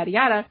 and yada, yada,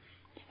 yada.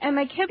 And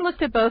my kid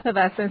looked at both of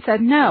us and said,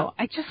 no,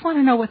 I just want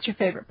to know what's your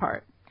favorite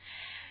part.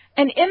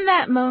 And in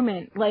that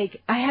moment,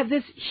 like, I had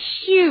this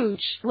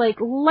huge, like,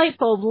 light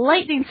bulb,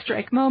 lightning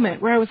strike moment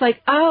where I was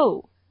like,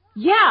 oh,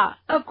 yeah,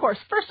 of course.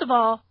 First of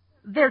all,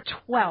 they're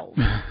 12.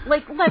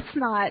 Like, let's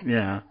not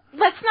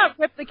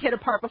rip the kid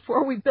apart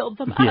before we build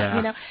them up,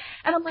 And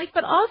I'm like,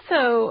 but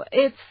also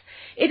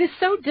it is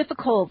so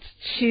difficult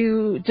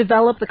to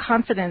develop the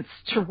confidence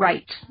to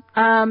write.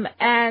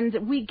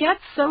 And we get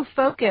so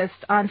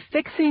focused on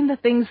fixing the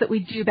things that we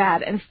do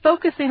bad and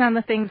focusing on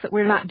the things that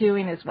we're not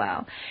doing as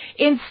well,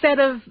 instead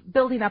of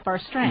building up our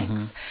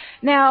strengths.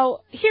 Now,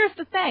 here's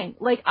the thing.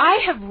 Like, I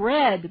have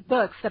read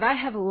books that I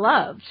have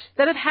loved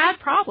that have had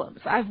problems.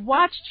 I've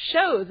watched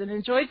shows and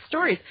enjoyed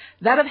stories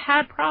that have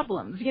had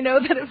problems,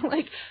 that have,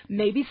 like,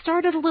 maybe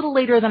started a little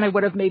later than I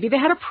would have. Maybe they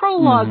had a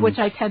prologue, which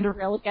I tend to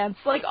rail against,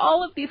 like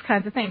all of these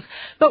kinds of things.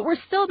 But we're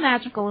still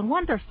magical and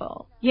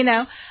wonderful,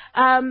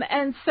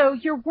 and so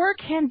your work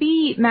can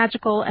be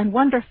magical and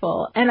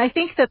wonderful. And I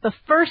think that the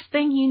first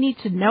thing you need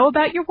to know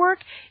about your work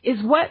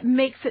is what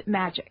makes it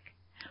magic.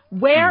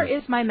 Where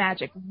is my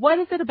magic? What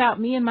is it about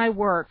me and my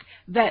work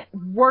that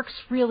works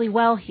really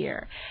well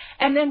here?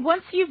 And then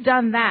once you've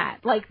done that,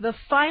 like, the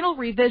final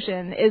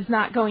revision is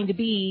not going to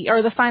be,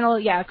 or the final,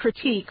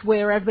 critique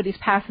where everybody's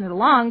passing it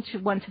along to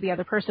one to the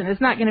other person is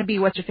not going to be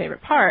what's your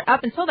favorite part.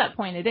 Up until that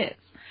point, it is.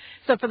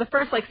 So for the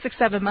first like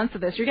 6-7 months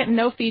of this, you're getting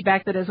no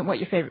feedback that isn't what's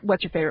your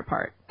favorite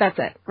part. That's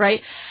it, right?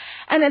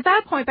 And at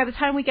that point, by the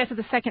time we get to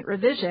the second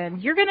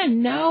revision, you're going to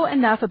know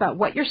enough about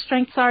what your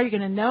strengths are. You're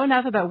going to know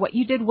enough about what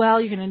you did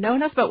well. You're going to know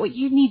enough about what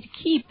you need to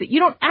keep that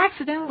you don't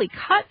accidentally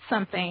cut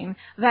something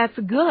that's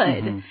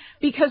good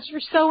because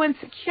you're so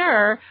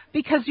insecure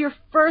because your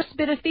first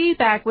bit of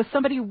feedback was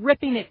somebody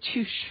ripping it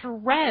to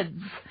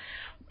shreds.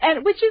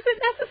 And which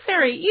isn't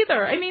necessary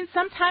either. I mean,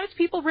 sometimes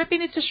people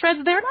ripping it to shreds,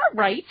 they're not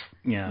right.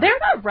 Yeah. They're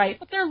not right,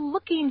 but they're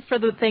looking for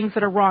the things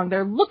that are wrong.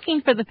 They're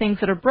looking for the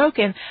things that are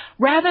broken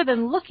rather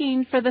than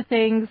looking for the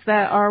things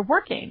that are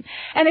working.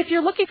 And if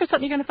you're looking for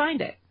something, you're going to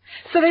find it.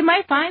 So they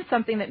might find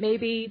something that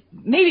maybe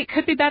it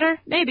could be better,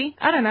 maybe,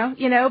 I don't know,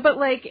 but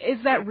like,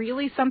 is that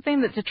really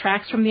something that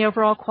detracts from the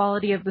overall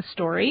quality of the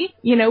story?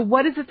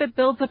 What is it that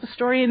builds up a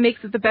story and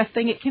makes it the best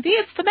thing it can be?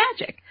 It's the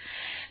magic.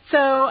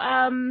 So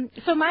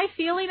my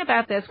feeling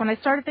about this, when I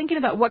started thinking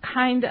about what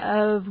kind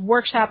of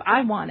workshop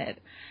I wanted,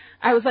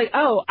 I was like,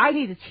 oh, I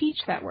need to teach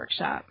that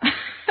workshop.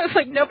 I was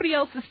like, nobody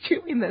else is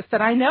doing this that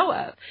I know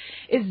of,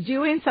 is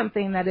doing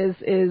something that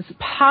is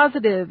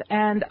positive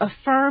and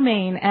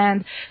affirming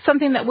and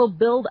something that will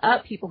build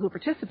up people who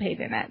participate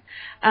in it.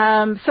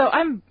 So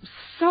I'm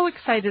so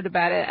excited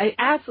about it. I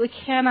absolutely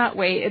cannot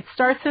wait. It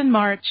starts in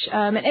March.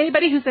 And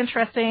anybody who's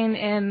interested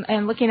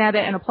in looking at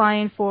it and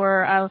applying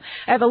for, I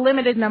have a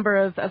limited number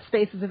of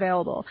spaces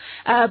available.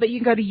 But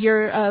you can go to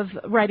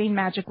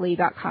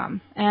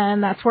yearofwritingmagically.com,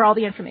 and that's where all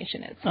the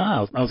information is. I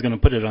was going to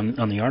put it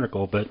on the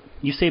article, but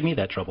you saved me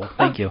that trouble.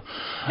 Thank you.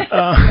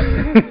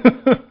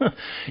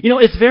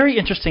 It's very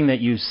interesting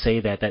that you say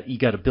that you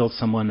got to build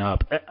someone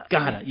up.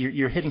 God,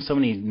 you're hitting so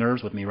many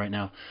nerves with me right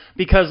now.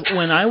 Because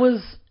when I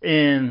was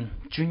in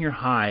junior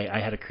high, I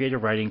had a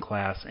creative writing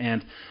class,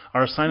 and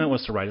our assignment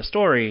was to write a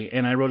story.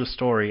 And I wrote a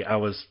story. I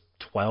was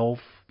 12,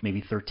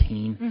 maybe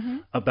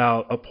 13,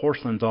 about a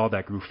porcelain doll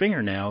that grew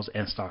fingernails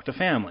and stalked a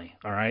family.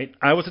 All right?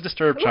 I was a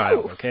disturbed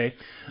child, okay?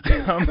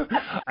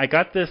 I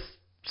got this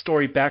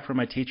story back from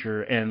my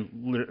teacher, and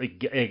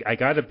I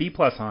got a B+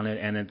 on it,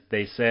 and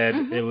they said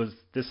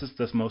this is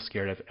the most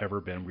scared I've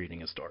ever been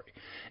reading a story.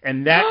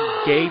 And that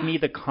gave me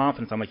the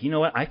confidence. I'm like, you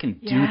know what? I can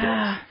do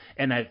this.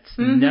 And that's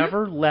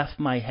never left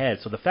my head.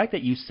 So the fact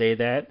that you say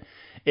that,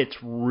 it's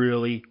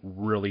really,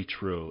 really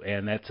true.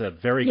 And that's a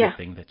very good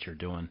thing that you're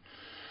doing.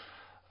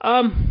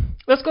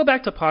 Let's go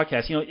back to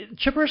podcasts.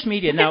 Chipperish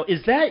Media. Now,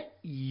 is that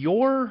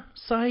your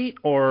site,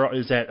 or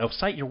is that a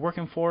site you're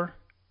working for?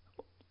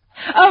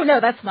 Oh, no,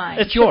 that's mine.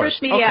 It's yours.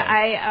 Chipperish Media.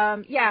 Okay.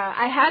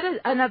 I had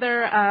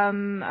another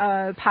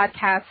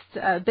podcast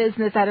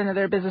business. I had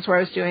another business where I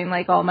was doing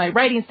like all my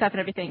writing stuff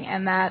and everything,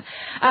 and that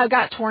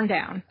got torn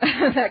down.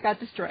 That got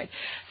destroyed.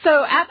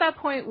 So at that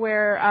point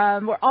where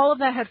all of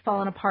that had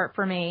fallen apart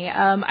for me,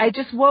 I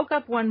just woke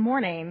up one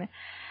morning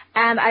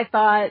and I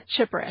thought,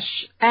 Chipperish.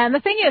 And the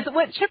thing is,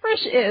 what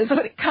Chipperish is,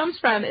 what it comes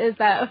from, is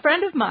that a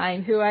friend of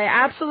mine, who I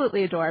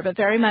absolutely adore, but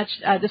very much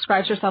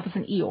describes herself as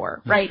an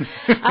Eeyore, right,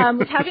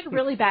 was having a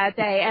really bad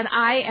day, and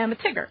I am a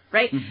Tigger,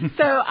 right?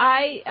 So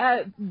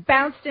I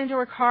bounced into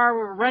her car, we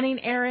were running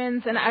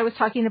errands, and I was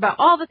talking about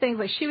all the things,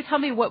 like she would tell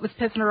me what was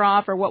pissing her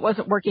off or what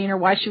wasn't working or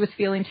why she was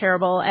feeling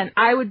terrible, and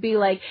I would be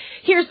like,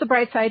 here's the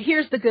bright side,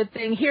 here's the good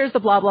thing, here's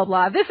the blah, blah,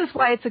 blah, this is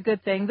why it's a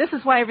good thing, this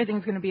is why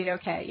everything's going to be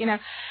okay,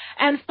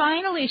 And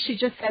finally, she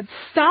just said,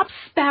 stop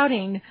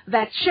spouting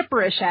that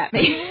chipperish at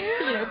me.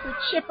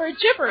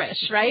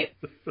 Chipperish, right?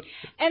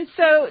 And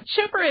so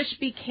chipperish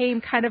became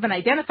kind of an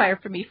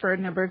identifier for me for a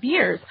number of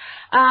years.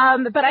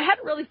 But I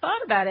hadn't really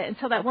thought about it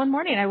until that one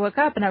morning I woke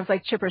up and I was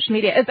like, Chipperish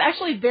Media. It's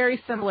actually very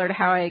similar to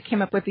how I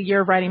came up with the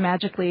Year of Writing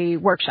Magically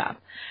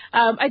workshop.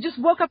 I just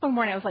woke up one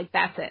morning, I was like,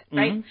 that's it,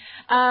 right?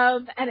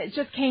 And it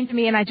just came to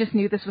me, and I just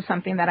knew this was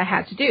something that I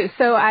had to do.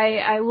 So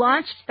I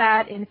launched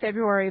that in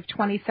February of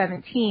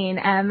 2017,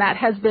 and that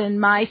has been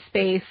my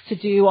space to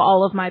do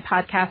all of my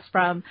podcasts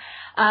from.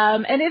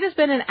 And it has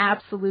been an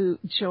absolute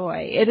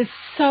joy. It is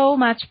so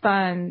much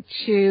fun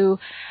to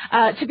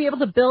be able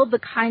to build the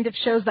kind of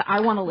shows that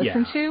I want to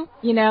listen to,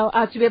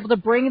 to be able to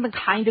bring the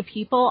kind of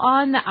people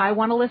on that I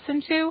want to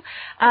listen to.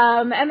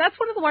 And that's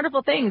one of the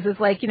wonderful things is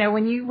like,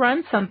 when you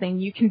run something,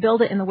 you can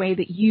build it in the way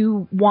that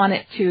you want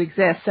it to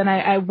exist. And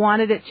I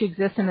wanted it to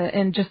exist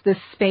in just this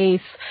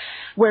space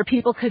where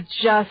people could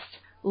just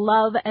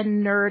love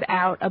and nerd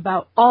out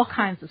about all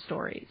kinds of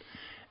stories.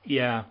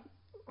 Yeah.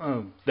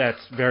 Oh, that's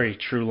very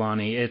true,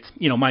 Lonnie. It's,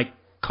 my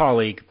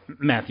colleague,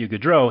 Matthew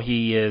Gaudreau,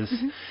 he is,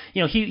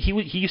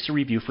 he used to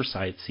review for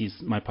sites. He's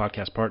my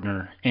podcast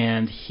partner,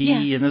 and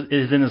he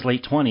is in his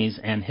late 20s,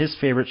 and his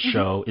favorite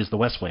show is The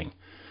West Wing.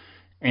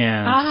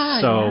 And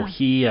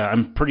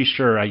I'm pretty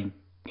sure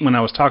when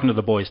I was talking to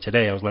the boys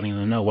today, I was letting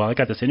them know, well, I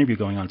got this interview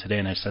going on today,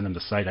 and I sent him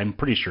the site. I'm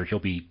pretty sure he'll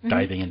be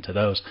diving into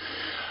those.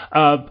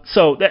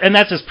 And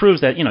that just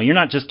proves that, you're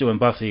not just doing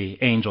Buffy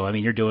Angel. I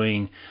mean, you're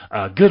doing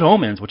Good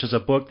Omens, which is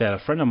a book that a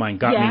friend of mine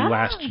got me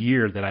last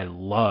year that I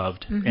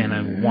loved, and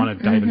I want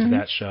to dive into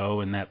that show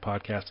and that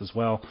podcast as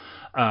well.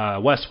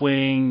 West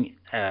Wing,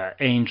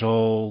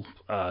 Angel,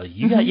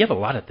 you have a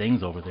lot of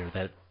things over there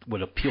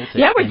would appeal to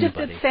Yeah, we anybody.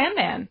 just did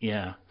Sandman.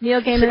 Yeah.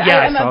 Neil Gaiman. Yeah,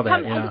 I saw that.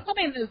 I'm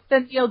becoming the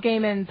Neil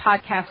Gaiman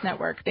podcast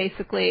network,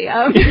 basically.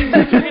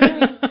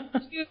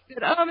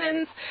 Good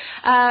Omens.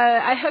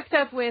 I hooked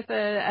up with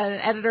an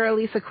editor,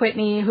 Elisa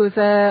Whitney, who's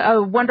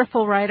a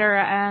wonderful writer,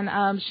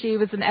 and she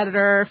was an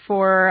editor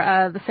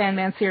for the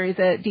Sandman series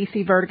at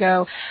DC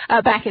Vertigo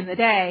back in the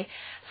day.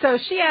 So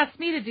she asked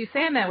me to do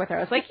Sandman with her. I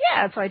was like,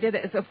 yeah. So I did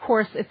it. Of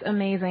course, it's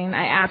amazing.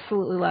 I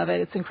absolutely love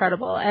it. It's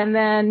incredible. And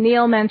then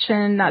Neil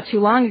mentioned not too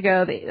long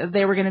ago that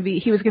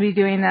he was going to be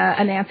doing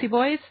a Nancy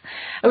Boys,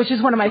 which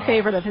is one of my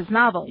favorite of his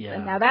novels. Yeah.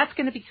 And now that's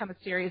going to become a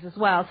series as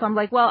well. So I'm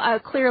like, well,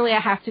 clearly I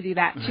have to do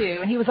that too.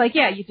 And he was like,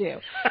 yeah, you do.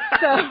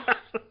 So.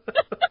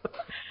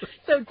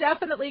 So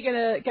definitely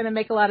gonna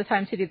make a lot of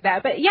time to do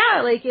that. But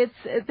yeah, like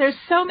there's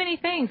so many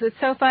things. It's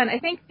so fun. I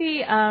think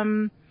the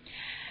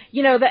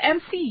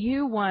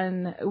MCU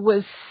one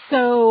was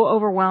so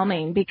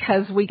overwhelming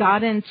because we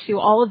got into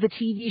all of the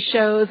TV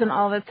shows and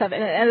all that stuff.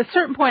 And at a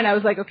certain point, I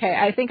was like, okay,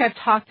 I think I've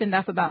talked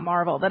enough about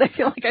Marvel that I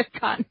feel like I've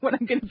gotten what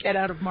I'm going to get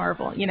out of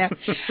Marvel,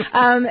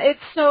 It's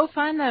so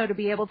fun, though, to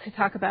be able to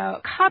talk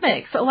about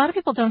comics. A lot of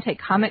people don't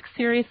take comics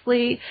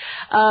seriously.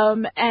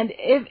 And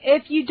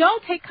if you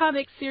don't take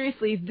comics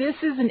seriously, this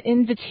is an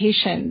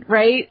invitation,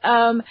 right?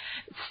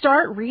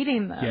 Start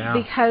reading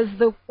them because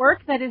the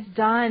work that is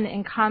done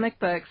in comic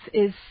books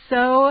is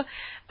so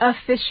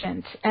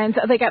efficient, and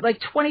they got like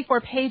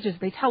 24 pages.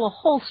 They tell a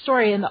whole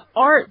story, and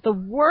the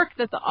work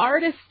that the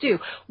artists do.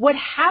 What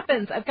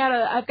happens? I've got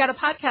a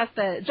podcast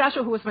that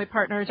Joshua Unruh,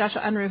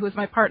 who was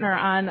my partner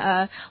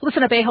on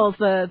Listen Up A-Holes,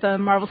 the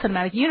Marvel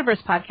Cinematic Universe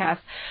podcast.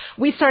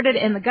 We started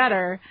in the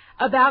gutter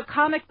about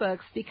comic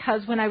books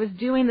because when I was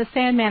doing the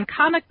Sandman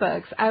comic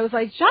books, I was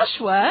like,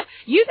 Joshua,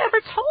 you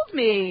never told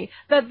me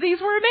that these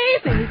were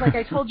amazing. He's like,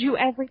 I told you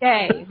every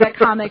day that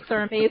comics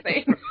are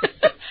amazing.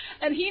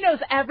 And he knows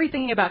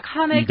everything about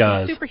comics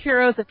and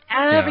superheroes and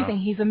everything.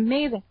 Yeah. He's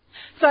amazing.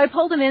 So I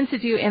pulled him in to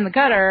do In the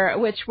Gutter,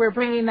 which we're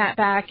bringing that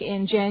back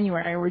in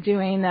January. We're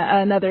doing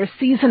another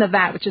season of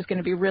that, which is going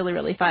to be really,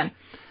 really fun.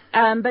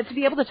 But to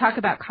be able to talk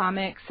about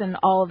comics and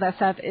all of that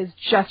stuff is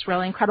just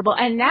really incredible.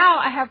 And now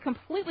I have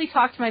completely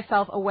talked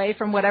myself away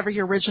from whatever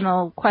your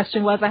original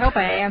question was. I hope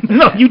I answered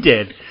No, it. you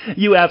did.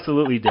 You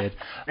absolutely did.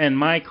 And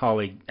my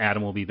colleague,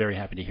 Adam, will be very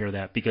happy to hear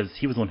that because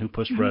he was the one who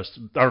pushed for us.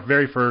 Our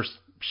very first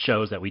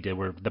shows that we did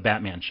were the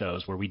Batman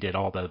shows where we did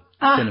all the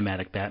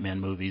cinematic Batman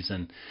movies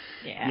and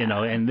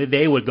and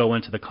they would go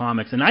into the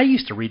comics, and I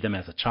used to read them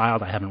as a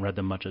child. I haven't read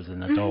them much as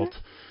an adult.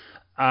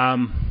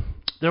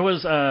 There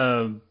was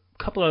a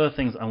couple other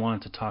things I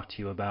wanted to talk to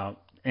you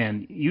about,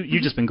 and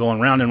you've just been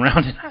going round and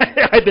round, and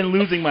I've been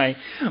losing my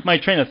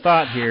train of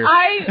thought here.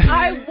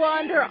 I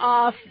wander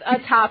off a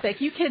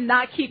topic. You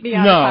cannot keep me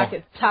on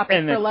a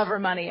topic for love or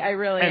money. I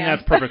really am. And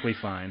that's perfectly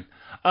fine.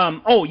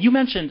 You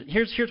mentioned,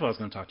 here's what I was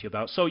going to talk to you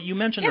about. So you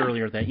mentioned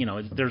earlier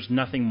that, there's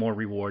nothing more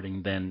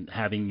rewarding than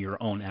having your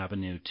own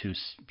avenue to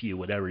spew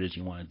whatever it is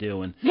you want to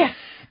do. And,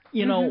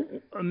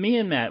 me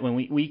and Matt, when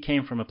we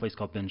came from a place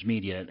called Binge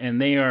Media,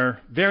 and they are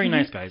very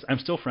nice guys. I'm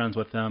still friends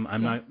with them.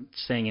 I'm not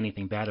saying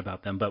anything bad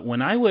about them. But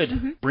when I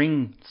would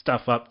bring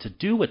stuff up to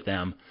do with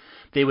them,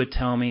 they would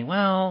tell me,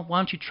 well, why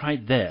don't you try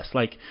this?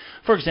 Like,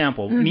 for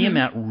example, me and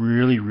Matt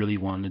really, really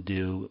wanted to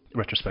do a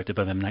retrospective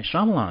of M. Night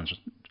Shyamalan's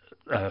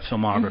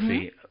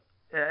filmography.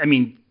 I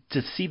mean,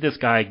 to see this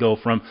guy go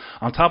from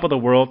on top of the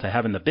world to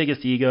having the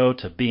biggest ego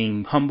to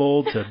being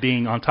humbled to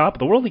being on top of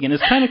the world again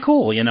is kind of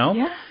cool,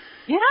 Yeah.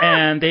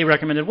 And they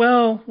recommended,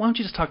 well, why don't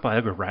you just talk about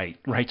Edgar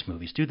Wright's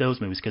movies? Do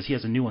those movies because he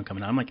has a new one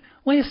coming out. I'm like,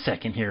 wait a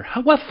second here.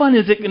 What fun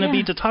is it going to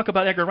be to talk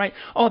about Edgar Wright?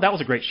 Oh, that was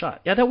a great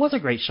shot. Yeah, that was a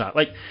great shot.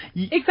 Like,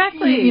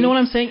 exactly. You know what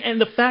I'm saying?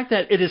 And the fact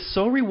that it is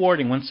so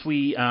rewarding once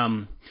we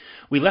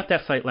left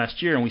that site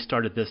last year and we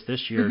started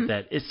this year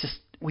that it's just,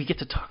 we get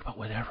to talk about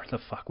whatever the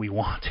fuck we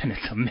want, and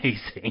it's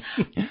amazing.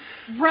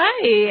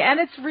 Right. And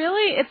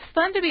it's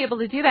fun to be able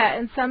to do that.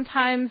 And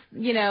sometimes,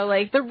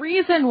 like the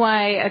reason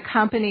why a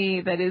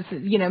company that is,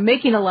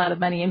 making a lot of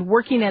money and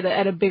working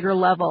at a bigger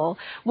level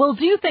will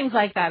do things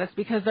like that is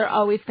because they're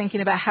always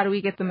thinking about how do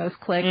we get the most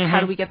clicks, how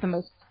do we get the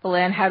most people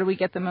in, how do we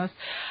get the most,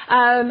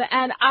 and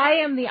I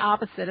am the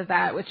opposite of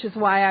that, which is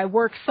why I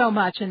work so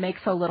much and make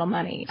so little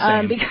money.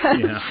 Because,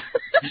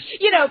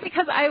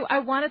 because I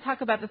want to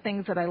talk about the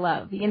things that I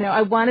love.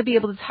 I want to be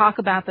able to talk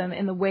about them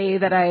in the way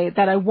that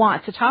I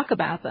want to talk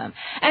about them,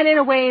 and in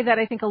a way that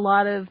I think a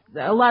lot of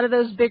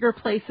those bigger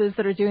places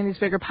that are doing these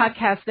bigger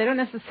podcasts, they don't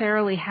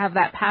necessarily have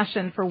that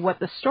passion for what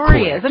the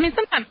story is. I mean,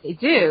 sometimes they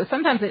do.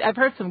 Sometimes I've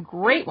heard some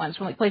great ones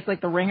from places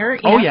like The Ringer.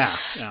 Yeah.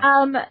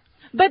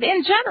 But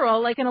in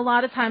general, like in a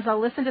lot of times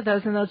I'll listen to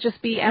those and they'll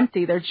just be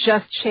empty. They're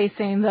just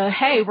chasing the,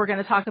 hey, we're going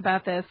to talk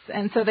about this.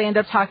 And so they end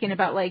up talking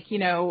about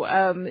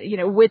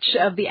which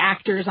of the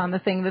actors on the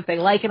thing that they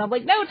like. And I'm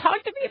like, no,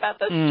 talk to me about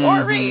the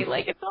story.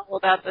 Like it's all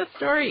about the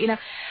story,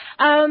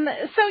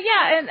 So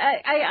yeah, and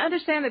I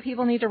understand that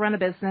people need to run a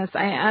business.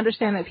 I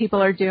understand that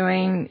people are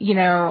doing,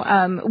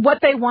 what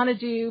they want to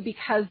do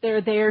because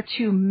they're there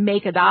to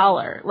make a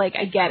dollar. Like,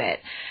 I get it.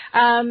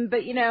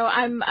 But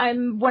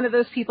I'm one of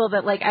those people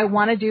that, like, I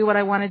want to do what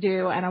I want to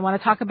do, and I want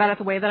to talk about it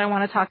the way that I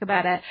want to talk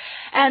about it.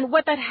 And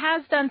what that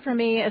has done for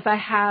me is I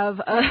have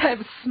a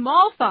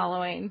small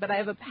following, but I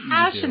have a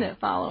passionate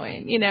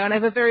following, and I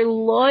have a very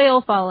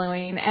loyal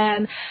following,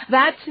 and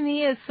that to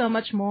me is so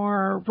much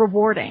more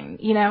rewarding,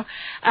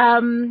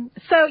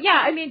 So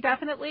yeah, I mean,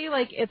 definitely,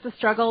 like, it's a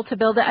struggle to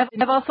build it.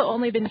 I've also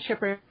only been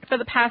chipper for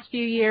the past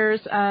few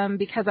years,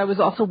 because I was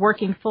also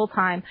working full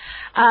time.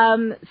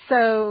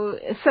 So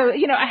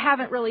I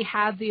haven't really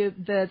had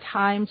the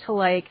time to,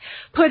 like,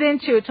 put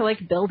into it, to,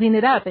 like, building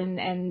it up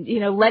and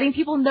letting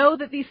people know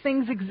that these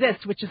things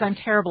exist, which is, I'm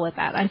terrible at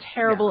that. I'm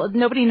terrible. Yeah.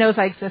 Nobody knows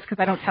I exist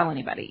because I don't tell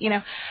anybody,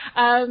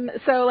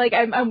 So, like,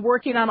 I'm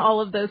working on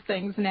all of those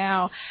things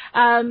now.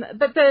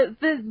 But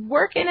the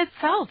work in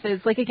itself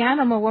is, like, again,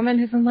 I'm a woman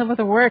who's in love with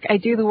the work. I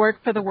do the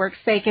work for the work's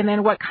sake, and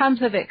then what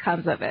comes of it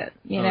comes of it,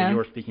 know?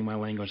 You're speaking my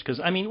language, because,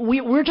 I mean,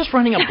 we're just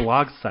running a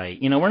blog site.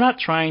 We're not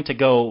trying to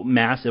go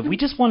massive. We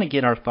just want to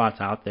get our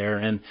thoughts out there,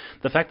 and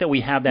the fact that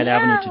we have that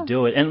avenue to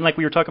do it, and like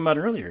we were talking about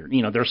earlier,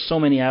 there's so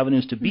many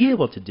avenues to be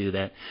able to do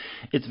that.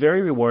 It's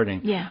very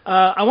rewarding. Yeah.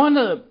 I want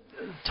to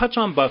touch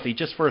on Buffy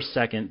just for a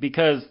second,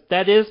 because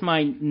that is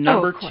my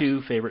number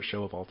 2 favorite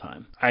show of all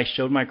time. I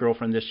showed my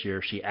girlfriend this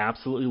year. She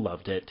absolutely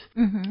loved it.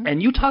 Mm-hmm.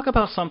 And you talk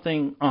about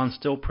something on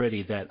Still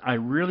Pretty that I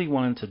really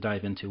wanted to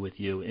dive into with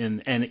you,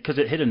 and because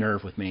it hit a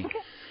nerve with me. Okay.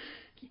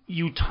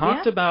 You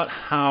talked about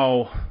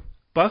how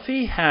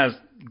Buffy has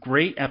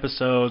great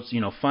episodes,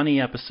 funny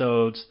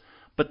episodes,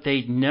 but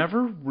they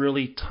never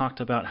really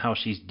talked about how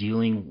she's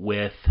dealing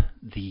with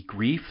the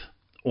grief,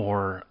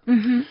 or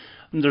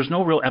there's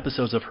no real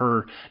episodes of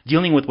her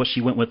dealing with what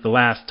she went with the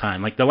last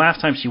time. Like, the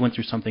last time she went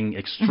through something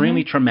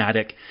extremely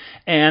traumatic,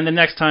 and the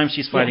next time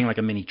she's fighting like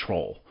a mini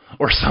troll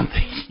or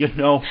something,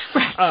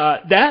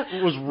 Right. That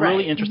was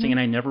really interesting, and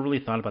I never really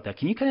thought about that.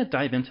 Can you kind of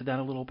dive into that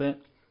a little bit?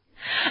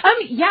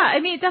 Yeah, I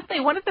mean,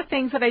 definitely. One of the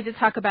things that I did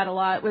talk about a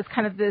lot was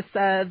kind of this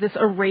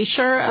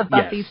erasure of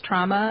Buffy's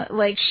trauma.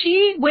 Like,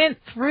 she went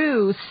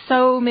through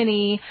so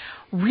many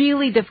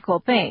really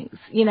difficult things,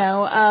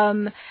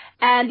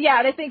 and yeah,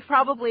 and I think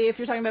probably if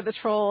you're talking about the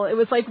troll, it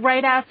was like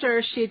right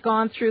after she had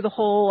gone through the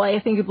whole, I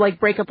think, like,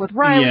 breakup with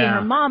Riley, and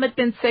her mom had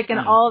been sick, and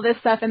all of this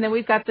stuff, and then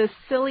we've got this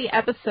silly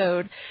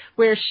episode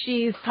where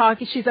she's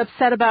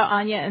upset about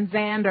Anya and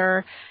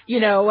Xander,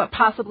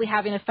 possibly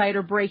having a fight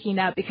or breaking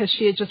up because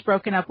she had just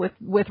broken up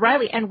with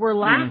Riley, and we're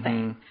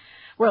laughing.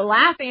 We're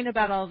laughing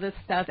about all this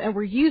stuff, and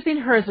we're using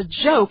her as a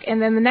joke.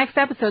 And then the next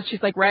episode,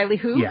 she's like, Riley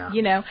who? Yeah.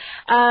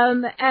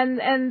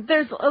 And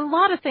there's a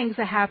lot of things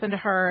that happen to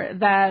her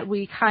that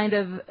we kind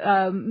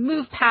of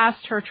move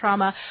past her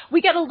trauma.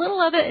 We get a little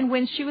of it in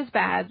When She Was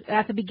Bad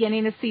at the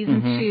beginning of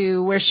season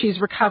 2, where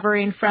she's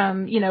recovering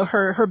from,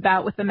 her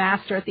bout with the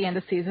Master at the end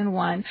of season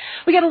 1.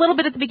 We get a little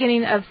bit at the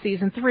beginning of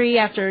season 3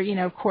 after,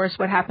 of course,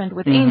 what happened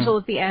with Angel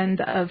at the end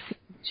of season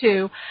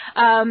 2.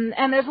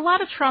 And there's a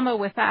lot of trauma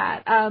with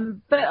that.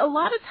 But a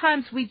lot of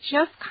times we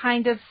just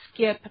kind of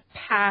skip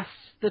past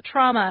the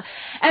trauma.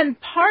 And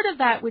part of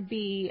that would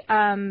be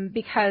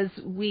because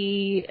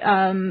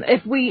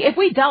if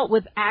we dealt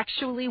with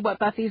actually what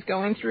Buffy's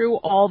going through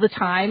all the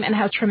time and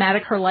how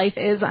traumatic her life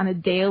is on a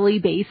daily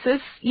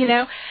basis,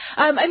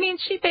 I mean,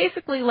 she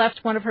basically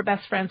left one of her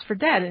best friends for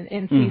dead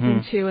in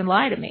season 2 and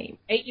Lie to Me.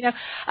 Right?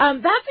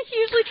 That's a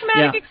hugely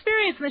traumatic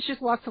experience, and then she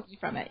just walks away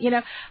from it.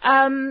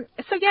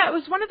 So yeah, it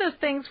was one of those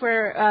things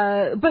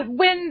where, but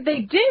when they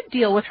did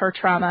deal with her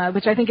trauma,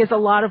 which I think is a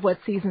lot of what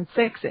season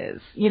 6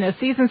 is,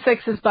 season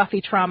 6 is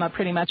Buffy trauma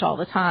pretty much all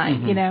the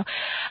time,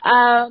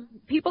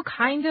 people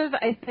kind of,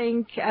 I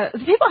think,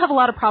 people have a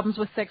lot of problems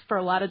with 6 for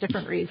a lot of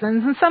different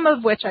reasons, and some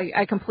of which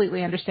I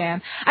completely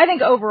understand. I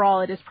think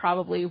overall it is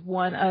probably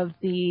one of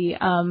the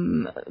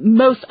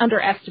most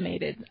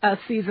underestimated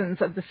seasons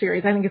of the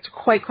series. I think it's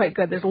quite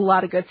good. There's a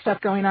lot of good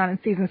stuff going on in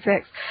season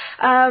 6.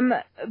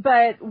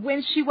 But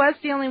when she was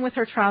dealing with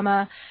her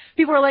trauma,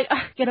 people were like,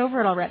 get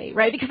over it already,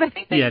 right? Because I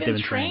think they've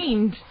been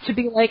trained to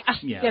be like,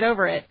 get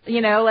over it.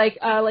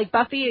 Like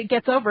Buffy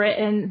gets over it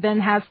and then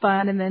has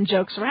fun and then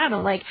jokes around.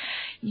 And like,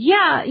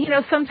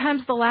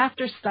 sometimes the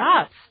laughter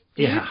stops.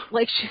 Dude. Yeah.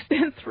 Like, she's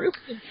been through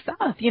some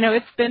stuff.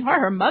 It's been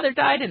hard. Her mother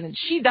died, and then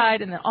she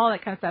died, and then all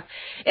that kind of stuff.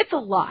 It's a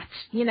lot,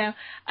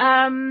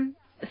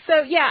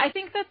 So, yeah, I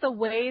think that the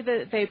way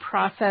that they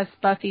process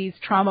Buffy's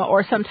trauma,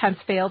 or sometimes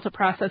fail to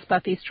process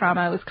Buffy's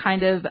trauma, was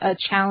kind of a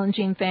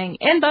challenging thing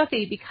in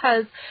Buffy,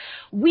 because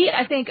we,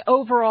 I think,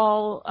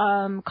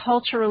 overall,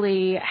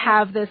 culturally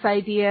have this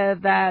idea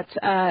that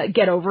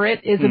get over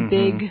it is a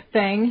big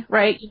thing,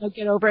 right?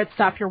 Get over it,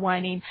 stop your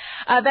whining.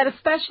 That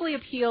especially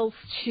appeals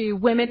to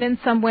women in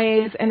some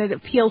ways, and it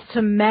appeals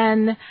to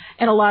men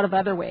in a lot of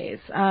other ways,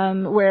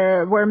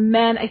 where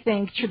men, I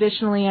think,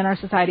 traditionally in our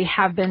society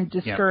have been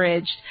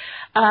discouraged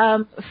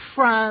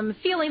from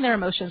feeling their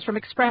emotions, from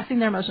expressing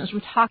their emotions,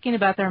 from talking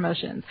about their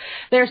emotions.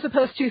 They're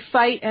supposed to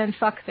fight and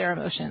fuck their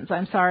emotions.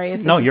 I'm sorry.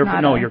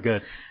 You're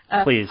good.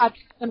 Please,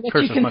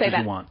 curse as much as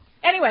you want.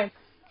 Anyway,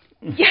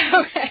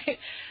 okay.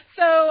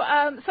 So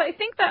I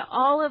think that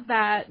all of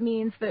that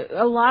means that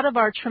a lot of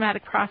our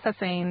traumatic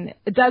processing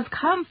does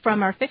come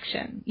from our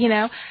fiction,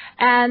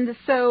 and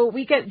so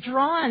we get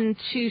drawn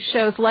to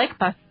shows like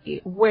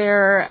Buffy,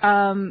 where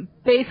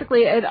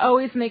basically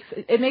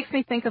it makes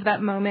me think of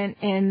that moment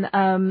in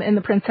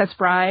The Princess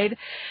Bride,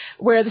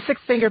 where the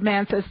six-fingered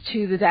man says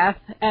to the death,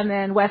 and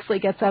then Wesley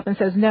gets up and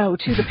says no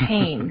to the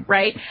pain,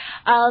 right?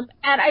 And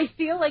I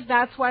feel like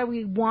that's why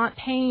we want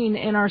pain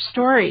in our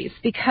stories,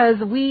 because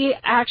we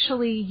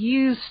actually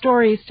use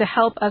stories to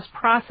help us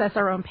process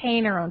our own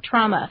pain, our own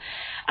trauma.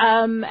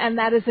 And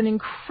that is an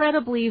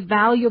incredibly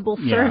valuable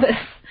service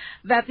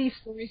that these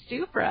stories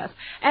do for us.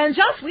 And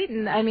Joss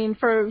Whedon,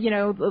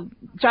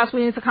 Joss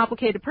Whedon is a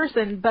complicated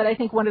person, but I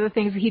think one of the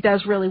things that he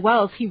does really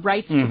well is he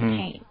writes through the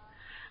pain.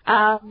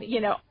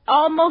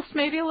 Almost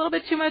maybe a little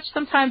bit too much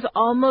sometimes,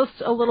 almost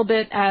a little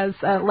bit as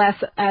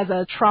less as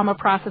a trauma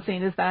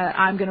processing as that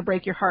I'm going to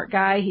break your heart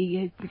guy.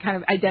 He kind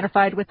of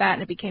identified with that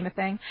and it became a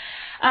thing.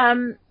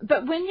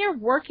 But when you're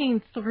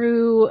working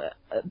through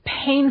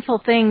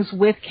painful things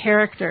with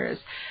characters,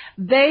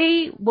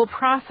 they will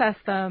process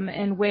them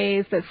in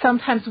ways that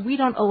sometimes we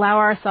don't allow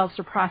ourselves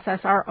to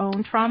process our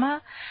own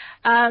trauma.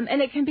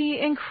 And it can be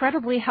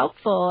incredibly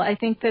helpful. I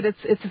think that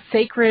it's a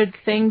sacred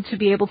thing to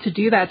be able to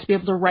do that, to be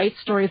able to write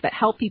stories that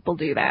help people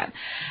do that.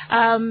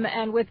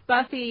 And with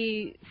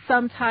Buffy,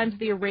 sometimes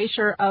the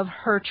erasure of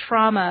her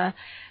trauma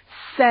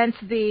sent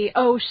the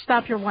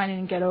stop your whining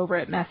and get over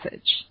it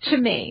message to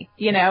me,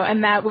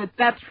 and that was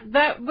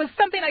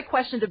something I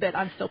questioned a bit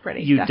on Still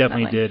Pretty. You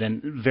definitely did,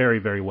 and very,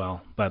 very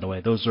well, by the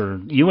way. Those are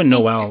you and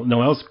Noelle.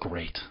 Noelle's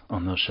great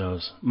on those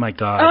shows. My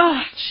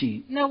God,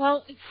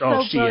 Noelle is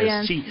so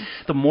brilliant.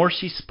 The more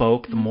she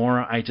spoke, the more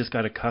I just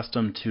got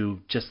accustomed to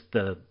just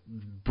the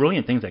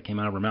brilliant things that came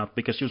out of her mouth,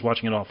 because she was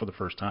watching it all for the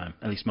first time,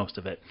 at least most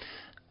of it.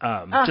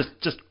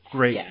 Just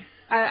great. Yeah.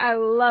 I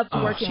loved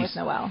working with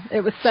Noelle.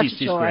 It was such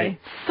a joy. Great.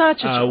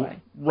 Such a joy.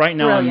 Right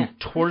now, I'm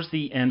towards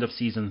the end of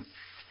season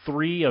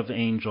 3 of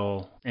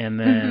Angel, and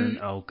then,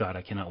 oh God,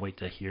 I cannot wait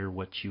to hear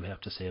what you have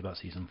to say about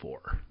season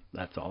 4.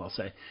 That's all I'll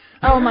say.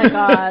 Oh my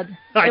God.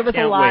 It was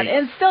a lot. Wait.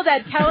 And Still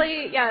Dead.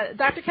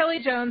 Dr.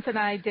 Kelly Jones and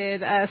I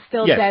did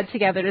Still Dead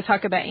together to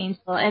talk about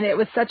Angel, and it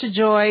was such a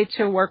joy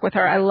to work with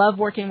her. I love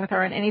working with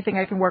her on anything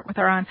I can work with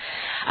her on.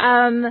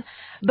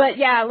 But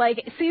yeah,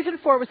 season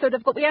 4 was so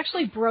difficult. We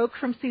actually broke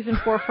from season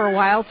 4 for a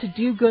while to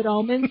do Good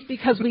Omens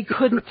because we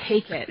couldn't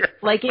take it.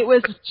 It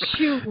was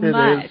too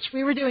much.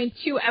 We were doing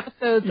 2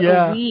 episodes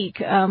a week,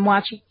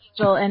 watching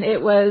Angel, and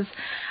it was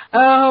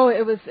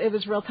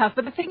real tough.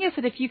 But the thing is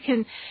that if you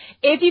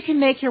can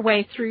make your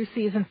way through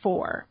season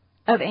 4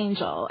 of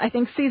Angel, I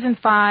think season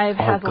 5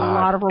 has a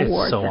lot of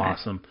rewards. It's so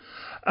awesome.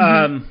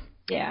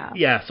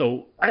 Yeah.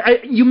 So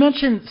you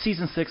mentioned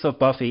season 6 of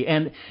Buffy,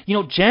 and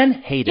Jen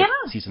hated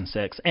season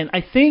 6, and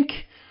I think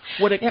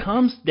what it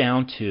comes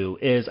down to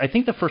is I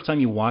think the first time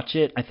you watch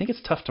it, I think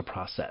it's tough to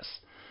process.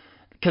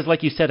 Because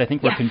like you said, I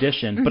think we're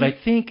conditioned, but I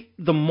think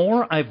the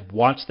more I've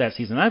watched that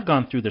season, I've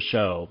gone through the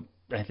show,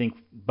 I think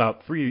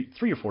about three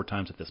or 4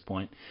 times at this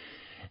point,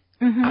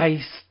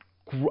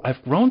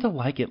 I've grown to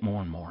like it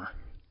more and more.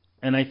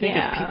 And I think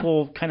if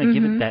people kind of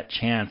give it that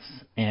chance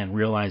and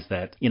realize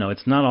that,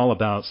 it's not all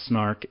about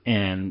snark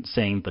and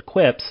saying the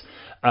quips,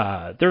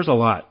 there's a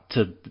lot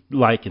to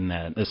like in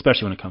that,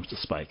 especially when it comes to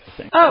Spike, I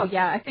think. Oh,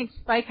 yeah. I think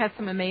Spike has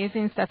some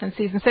amazing stuff in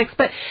season 6.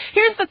 But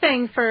here's the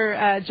thing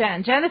for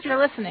Jen. Jen, if you're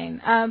listening,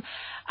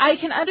 I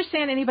can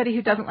understand anybody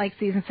who doesn't like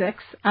season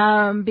 6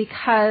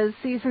 because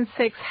season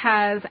 6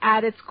 has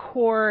at its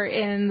core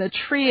in the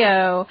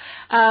trio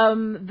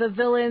the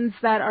villains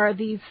that are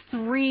these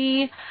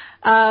 3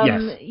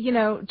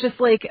 just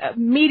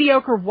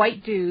mediocre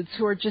white dudes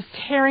who are just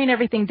tearing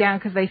everything down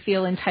because they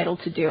feel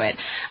entitled to do it.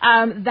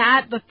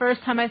 The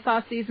first time I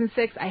saw season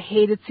 6, I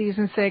hated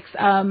season 6,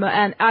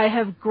 and I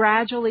have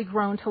gradually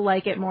grown to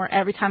like it more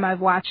every time I've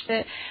watched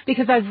it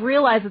because I've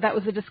realized that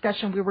was a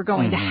discussion we were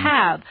going to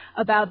have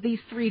about these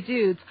 3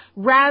 dudes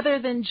rather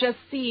than just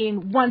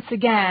seeing once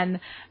again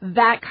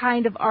that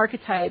kind of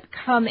archetype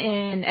come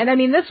in. And I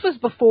mean, this was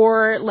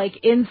before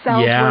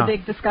incels were a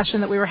big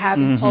discussion that we were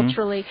having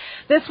culturally.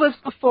 This was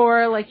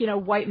before,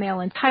 white male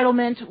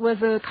entitlement was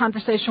a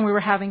conversation we were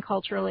having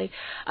culturally.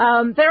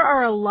 There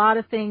are a lot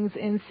of things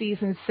in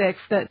season 6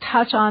 that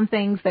touch on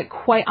things that,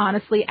 quite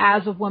honestly,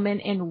 as a woman,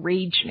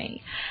 enrage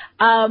me.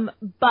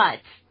 But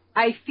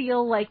I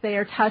feel like they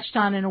are touched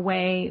on in a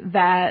way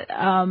that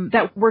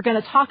that we're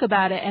going to talk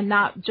about it and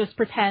not just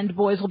pretend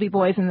boys will be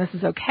boys and this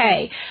is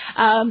okay.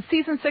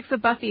 Season 6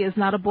 of Buffy is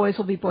not a boys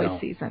will be boys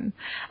season.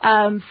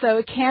 So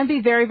it can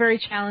be very, very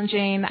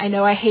challenging. I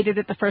know I hated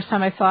it the first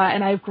time I saw it,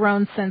 and I've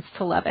grown since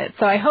to love it.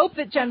 So I hope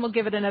that Jen will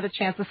give it another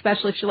chance,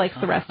 especially if she likes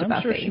the rest of Buffy.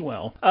 I'm sure she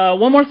will.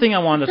 One more thing I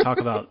wanted to talk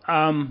about.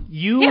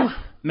 You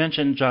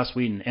mentioned Joss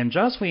Whedon, and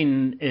Joss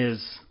Whedon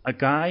is a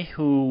guy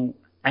who,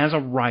 as a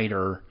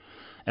writer,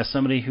 as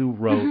somebody who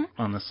wrote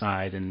on the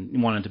side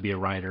and wanted to be a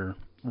writer,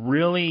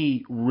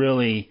 really,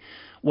 really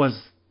was,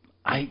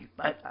 I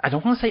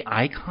don't want to say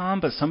icon,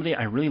 but somebody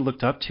I really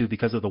looked up to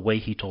because of the way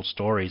he told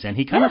stories. And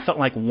he kind of felt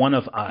like one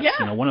of us,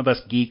 one of us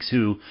geeks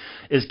who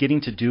is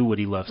getting to do what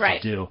he loves to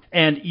do.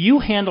 And you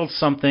handled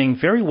something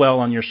very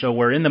well on your show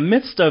where in the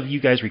midst of you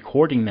guys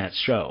recording that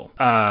show,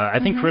 I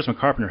think Charisma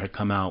Carpenter had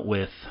come out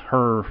with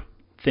her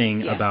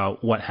thing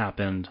about what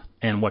happened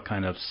and what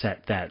kind of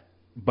set that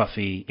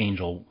Buffy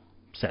Angel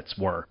sets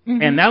were.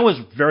 And that was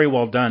very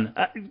well done.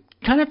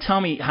 Kind of tell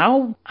me,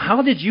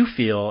 how did you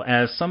feel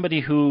as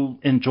somebody who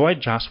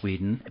enjoyed Joss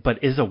Whedon,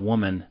 but is a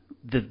woman,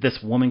 that this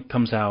woman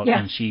comes out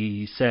and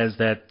she says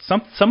that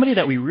somebody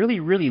that we really,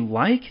 really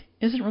like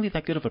isn't really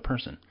that good of a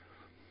person?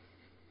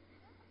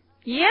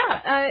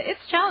 Yeah, it's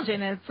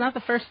challenging. It's not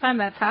the first time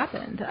that's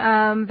happened.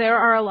 There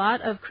are a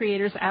lot of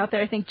creators out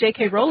there. I think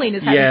J.K. Rowling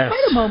is having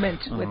quite a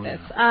moment with this.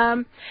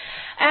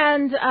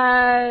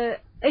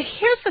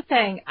 Here's the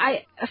thing.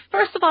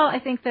 First of all, I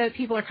think that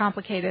people are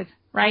complicated,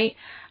 right?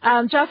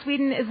 Joss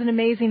Whedon is an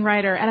amazing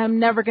writer, and I'm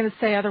never going to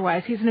say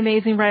otherwise. He's an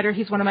amazing writer.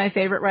 He's one of my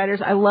favorite writers.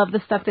 I love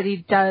the stuff that he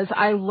does.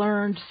 I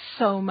learned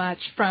so much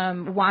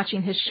from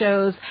watching his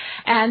shows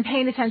and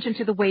paying attention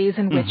to the ways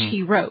in which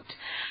he wrote.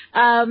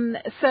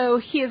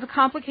 So he is a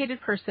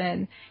complicated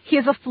person. He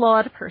is a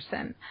flawed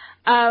person.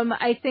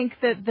 I think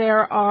that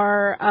there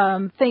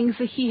are things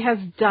that he has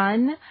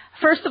done.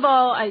 First of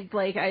all, I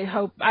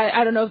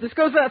don't know if this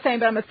goes without saying,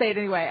 but I'm going to say it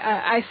anyway.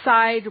 I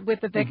side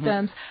with the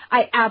victims.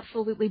 I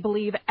absolutely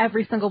believe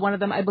every single one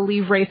of them. I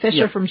believe Ray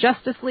Fisher from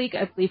Justice League.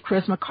 I believe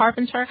Charisma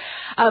Carpenter.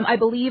 I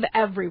believe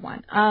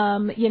everyone,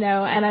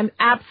 and I'm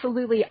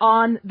absolutely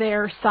on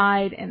their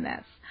side in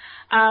this.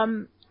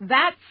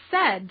 That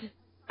said,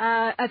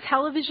 a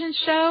television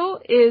show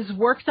is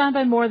worked on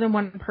by more than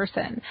one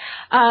person.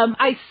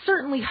 I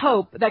certainly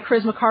hope that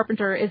Charisma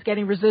Carpenter is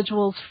getting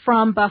residuals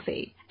from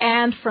Buffy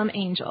and from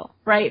Angel,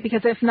 right?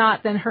 Because if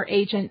not, then her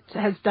agent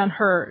has done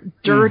her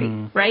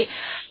dirty, right?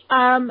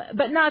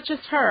 But not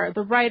just her,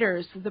 the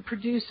writers, the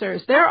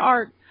producers. There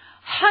are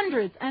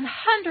hundreds and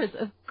hundreds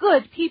of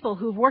good people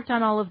who've worked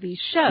on all of these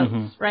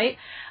shows, right?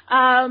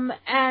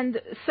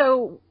 And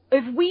so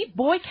if we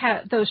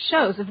boycott those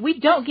shows, if we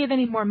don't give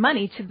any more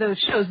money to those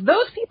shows,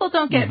 those people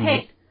don't get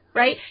paid,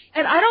 right?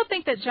 And I don't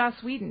think that Joss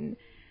Whedon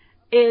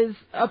is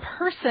a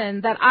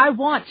person that I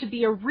want to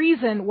be a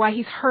reason why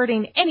he's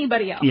hurting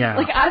anybody else. Yeah.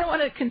 Like, I don't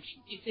want to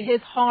contribute to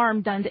his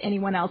harm done to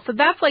anyone else. So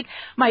that's like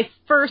my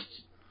first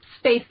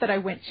space that I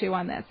went to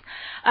on this.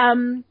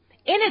 In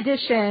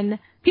addition,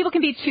 people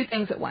can be two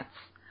things at once.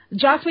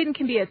 Joss Whedon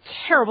can be a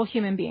terrible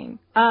human being,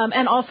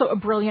 and also a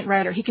brilliant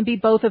writer. He can be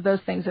both of those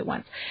things at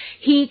once.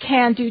 He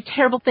can do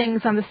terrible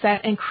things on the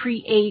set and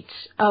create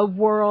a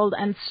world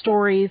and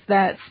stories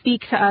that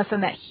speak to us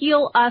and that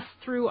heal us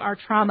through our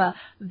trauma.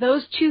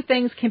 Those two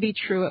things can be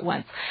true at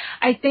once.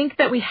 I think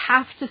that we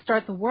have to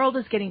start, the world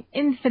is getting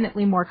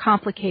infinitely more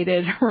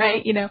complicated,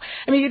 right? You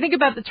think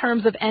about the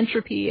terms of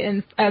entropy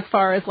and as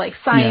far as like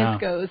science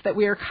goes, that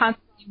we are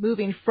constantly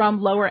moving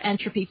from lower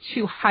entropy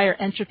to higher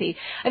entropy.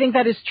 I think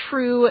that is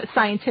true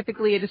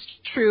scientifically. It is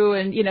true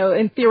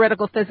in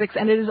theoretical physics,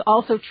 and it is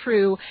also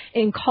true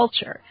in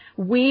culture.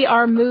 We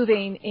are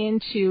moving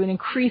into an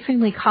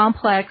increasingly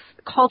complex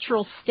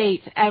cultural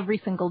state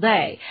every single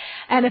day.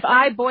 And if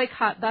I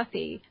boycott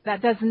Buffy,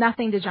 that does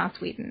nothing to Joss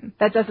Whedon.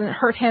 That doesn't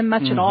hurt him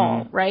much at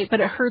all, right? But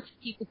it hurts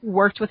people who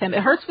worked with him.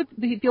 It hurts with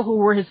the people who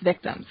were his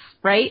victims,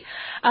 right?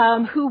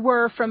 Who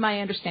were, from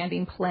my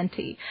understanding,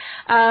 plenty.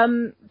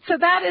 So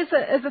that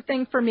is a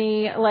thing for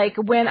me, like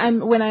when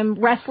I'm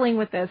wrestling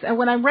with this, and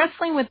when I'm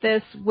wrestling with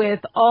this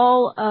with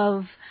all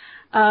of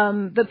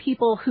the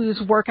people whose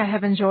work I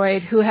have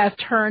enjoyed, who have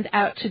turned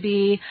out to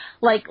be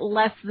like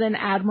less than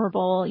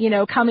admirable,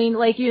 coming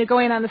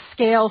going on the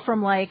scale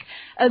from like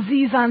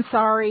Aziz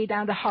Ansari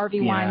down to Harvey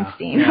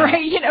Weinstein,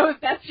 right?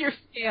 If that's your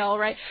scale,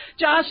 right?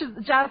 Josh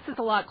is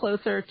a lot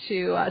closer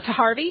to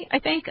Harvey, I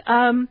think.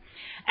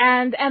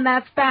 And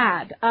that's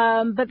bad.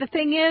 But the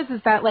thing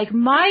is that like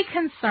my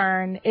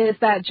concern is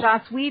that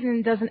Joss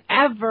Whedon doesn't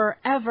ever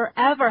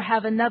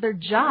have another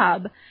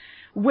job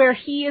where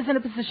he is in a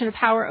position of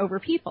power over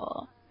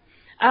people.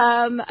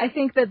 I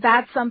think that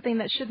that's something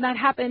that should not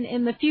happen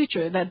in the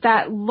future,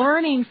 that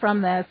learning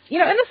from this,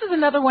 and this is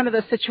another one of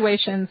those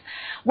situations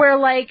where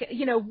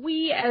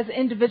we as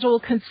individual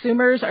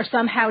consumers are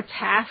somehow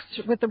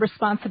tasked with the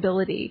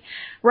responsibility,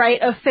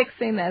 right, of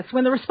fixing this.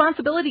 When the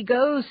responsibility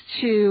goes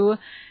to,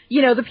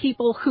 the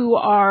people who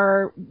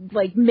are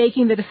like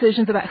making the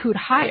decisions about who to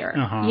hire.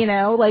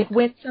 Like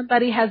when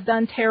somebody has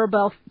done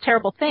terrible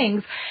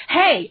things,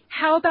 hey,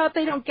 how about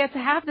they don't get to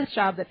have this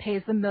job that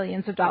pays them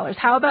millions of dollars?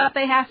 How about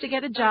they have to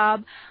get a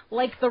job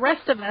like the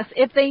rest of us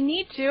if they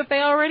need to, if they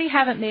already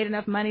haven't made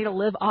enough money to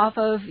live off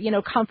of,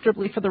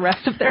 comfortably for the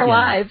rest of their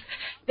lives?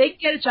 They can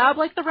get a job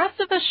like the rest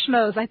of us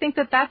schmoes. I think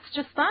that that's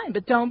just fine,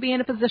 but don't be in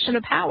a position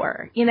of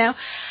power,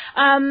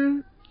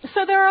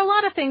 So there are a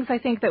lot of things I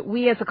think that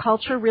we as a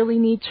culture really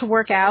need to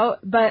work out,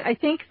 but I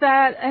think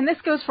that, and this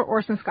goes for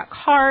Orson Scott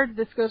Card,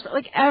 this goes for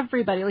like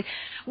everybody, like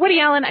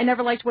Woody Allen. I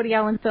never liked Woody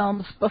Allen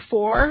films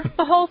before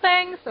the whole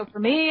thing, so for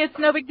me it's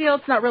no big deal.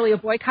 It's not really a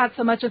boycott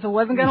so much as I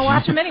wasn't going to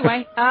watch him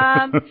anyway.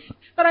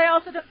 But I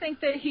also don't think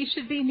that he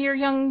should be near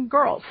young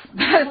girls.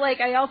 Like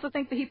I also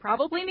think that he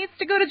probably needs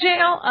to go to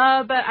jail,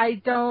 but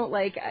I don't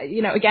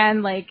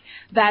again, like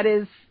that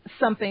is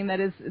something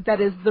that is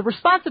the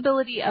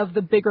responsibility of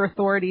the bigger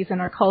authorities in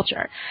our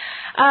culture.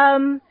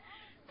 So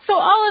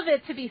all of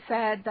it to be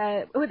said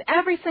that with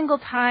every single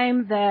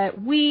time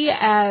that we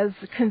as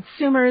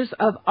consumers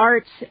of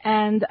art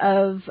and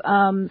of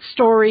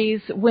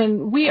stories,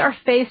 when we are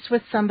faced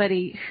with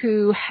somebody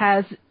who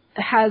has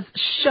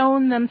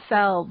shown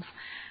themselves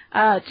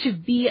to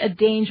be a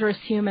dangerous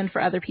human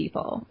for other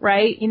people,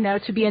 right?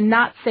 To be a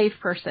not safe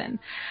person.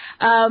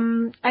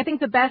 I think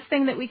the best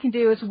thing that we can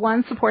do is,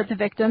 one, support the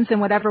victims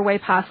in whatever way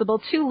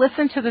possible. Two,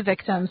 listen to the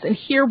victims and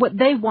hear what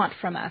they want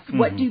from us.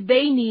 What do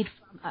they need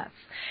from us?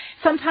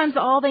 Sometimes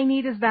all they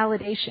need is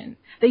validation.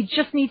 They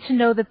just need to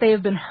know that they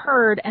have been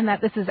heard and that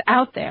this is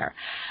out there.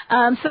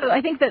 So I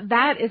think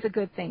that is a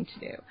good thing to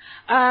do.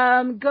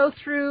 Go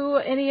through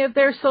any of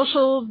their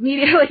social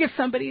media, like if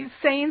somebody's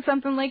saying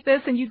something like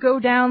this and you go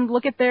down,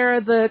 look at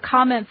the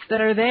comments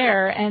that are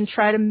there and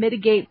try to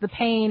mitigate the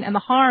pain and the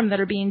harm that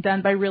are being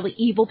done by really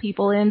evil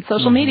people in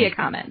social media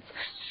comments.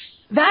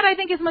 That, I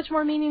think, is much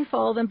more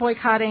meaningful than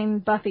boycotting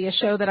Buffy, a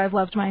show that I've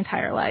loved my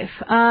entire life.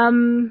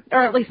 Or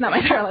at least not my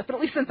entire life, but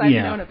at least since I've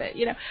known of it,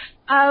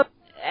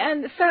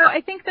 And so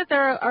I think that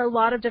there are a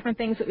lot of different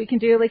things that we can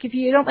do. Like if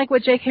you don't like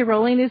what J.K.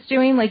 Rowling is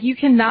doing, like you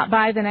cannot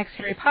buy the next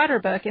Harry Potter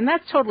book, and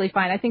that's totally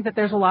fine. I think that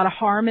there's a lot of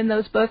harm in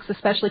those books,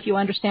 especially if you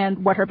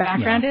understand what her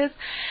background is.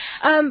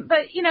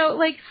 But,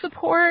 like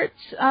support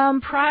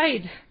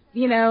Pride.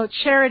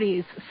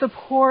 Charities,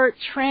 support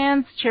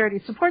trans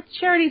charities, support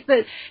charities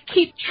that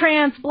keep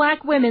trans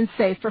black women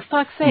safe, for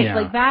fuck's sake.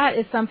 Like that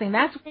is something,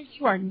 that's where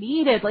you are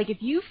needed. Like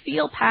if you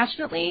feel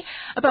passionately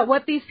about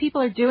what these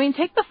people are doing,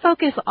 take the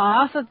focus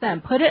off of them,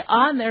 put it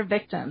on their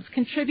victims,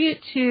 contribute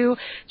to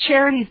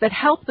charities that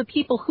help the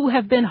people who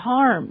have been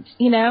harmed,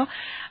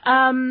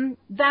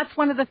 That's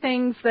one of the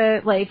things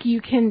that like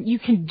you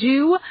can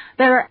do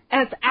that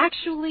is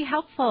actually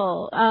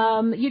helpful.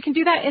 You can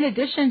do that in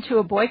addition to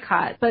a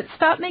boycott, but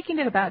stop making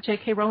it about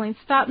J.K. Rowling.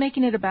 Stop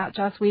making it about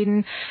Joss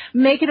Whedon.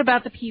 Make it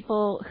about the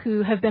people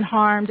who have been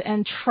harmed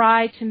and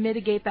try to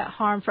mitigate that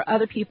harm for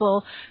other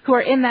people who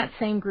are in that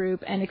same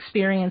group and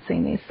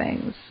experiencing these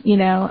things,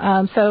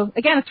 So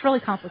again, it's really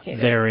complicated.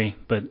 Very,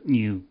 but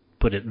you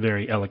put it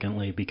very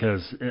elegantly,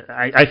 because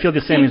I feel the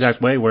same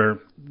exact way, where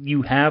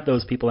you have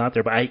those people out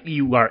there, but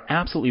you are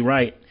absolutely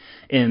right,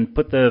 and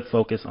put the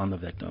focus on the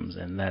victims,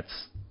 and that's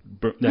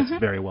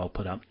very well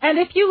put up. And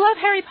if you love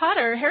Harry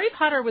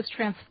Potter was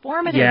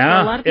transformative for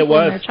a lot of people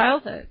in their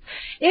childhood.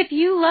 If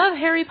you love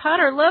Harry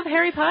Potter, love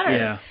Harry Potter.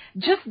 Yeah.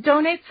 Just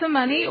donate some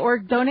money or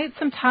donate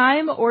some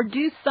time or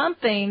do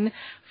something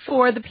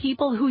for the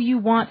people who you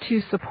want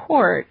to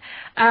support.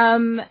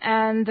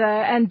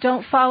 And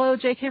don't follow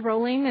J.K.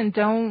 Rowling, and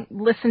don't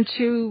listen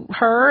to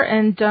her,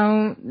 and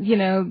don't,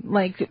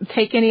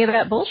 take any of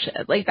that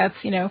bullshit. Like that's,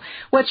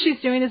 what she's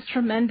doing is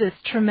tremendous,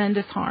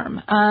 tremendous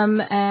harm.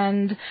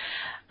 And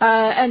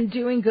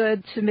doing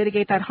good to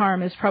mitigate that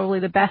harm is probably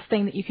the best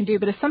thing that you can do.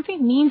 But if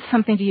something means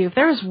something to you, if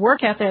there's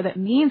work out there that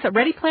means that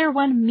Ready Player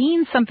One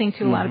means something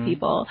to a lot of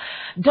people,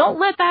 don't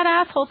let that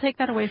asshole take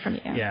that away from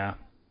you. Yeah.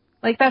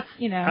 Like that's,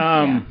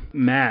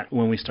 Matt,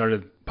 when we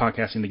started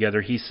podcasting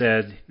together, he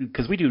said,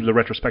 because we do the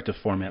retrospective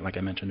format, like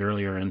I mentioned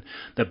earlier, and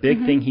the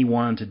big thing he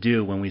wanted to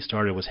do when we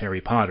started was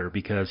Harry Potter,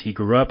 because he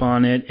grew up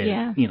on it.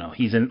 And,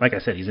 he's in, like I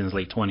said, he's in his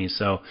late 20s.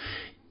 So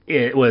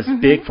it was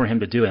big for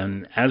him to do.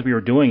 And as we were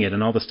doing it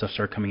and all the stuff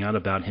started coming out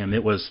about him,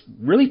 it was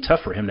really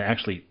tough for him to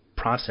actually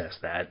process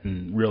that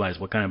and realize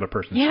what kind of a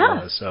person she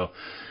was. So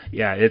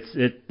yeah,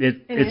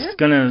 it's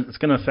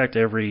gonna affect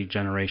every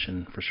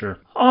generation for sure.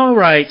 All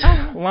right,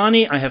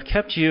 Lonnie, I have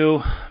kept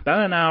you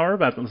about an hour,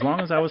 about as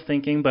long as I was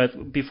thinking,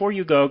 but before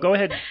you go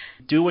ahead,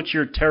 do what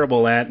you're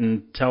terrible at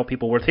and tell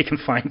people where they can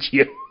find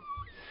you.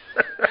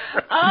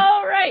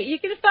 All right. right. You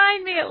can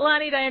find me at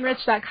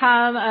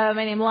LonnieDianeRich.com.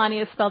 My name Lonnie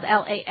is spelled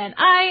Lani,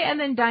 and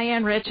then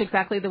Diane Rich,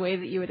 exactly the way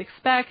that you would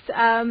expect.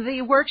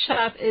 The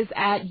workshop is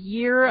at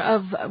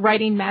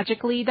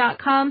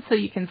yearofwritingmagically.com, so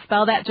you can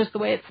spell that just the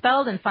way it's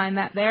spelled and find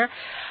that there.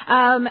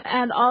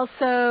 And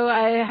also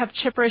I have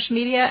Chipperish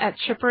Media at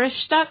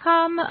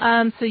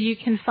chipperish.com, so you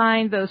can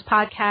find those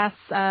podcasts,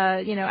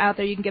 out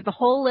there. You can get the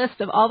whole list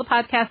of all the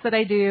podcasts that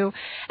I do,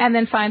 and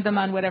then find them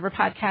on whatever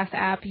podcast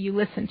app you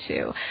listen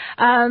to.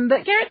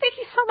 But Garrett, thank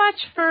you so much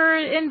for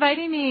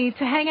inviting me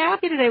to hang out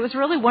with you today. It was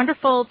really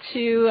wonderful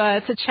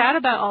to chat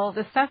about all of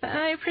this stuff, and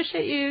I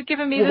appreciate you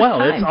giving me this time.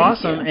 Well, it's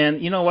awesome.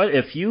 And you know what?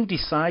 If you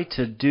decide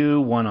to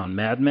do one on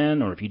Mad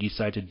Men, or if you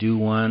decide to do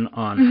one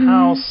on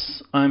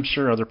House, I'm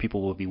sure other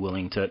people will be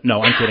willing to.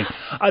 No, I'm kidding.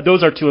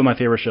 Those are two of my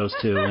favorite shows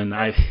too, and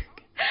I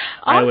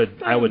would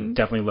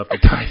definitely love to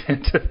dive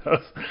into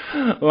those.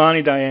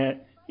 Lonnie, Diane.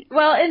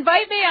 Well,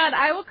 invite me on.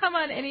 I will come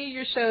on any of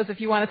your shows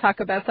if you want to talk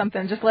about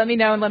something. Just let me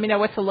know and let me know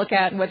what to look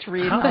at and what to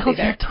read. How the hell do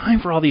you have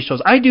time for all these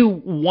shows? I do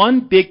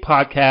one big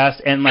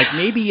podcast and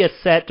maybe a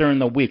set during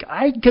the week.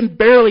 I can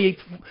barely.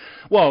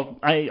 Well,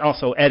 I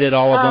also edit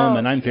all of them,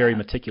 and I'm very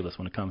meticulous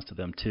when it comes to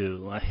them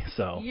too.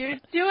 So you're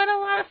doing a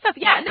lot of stuff.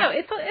 Yeah, no,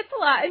 it's a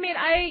lot. I mean,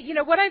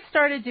 what I've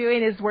started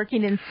doing is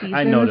working in seasons.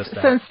 I noticed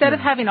that. So instead of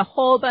having a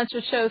whole bunch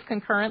of shows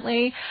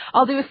concurrently,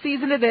 I'll do a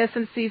season of this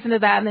and a season of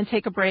that, and then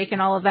take a break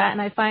and all of that.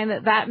 And I find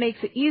that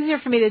makes it easier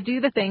for me to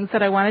do the things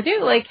that I want to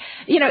do. Like,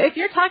 if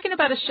you're talking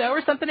about a show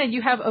or something, and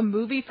you have a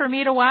movie for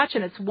me to watch,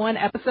 and it's one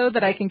episode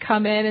that I can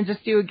come in and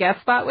just do a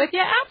guest spot with,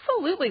 yeah,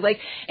 absolutely. Like,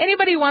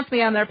 anybody who wants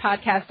me on their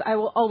podcast, I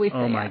will always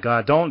say Oh my yes.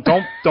 God! Don't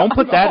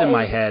put that in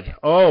my head.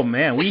 Oh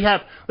man,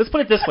 let's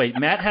put it this way.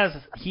 Matt has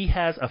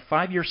a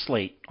 5-year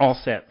slate all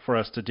set for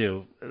us to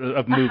do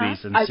of movies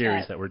and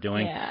series that we're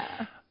doing.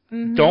 Yeah.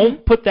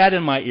 Don't put that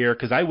in my ear,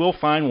 because I will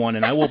find one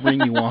and I will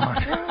bring you on.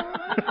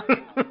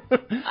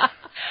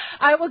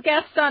 I will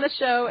guest on a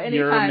show anytime.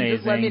 You're amazing.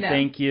 Just let me know.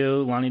 Thank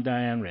you, Lonnie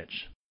Diane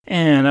Rich.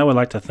 And I would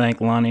like to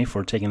thank Lonnie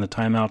for taking the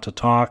time out to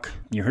talk.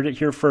 You heard it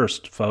here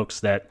first,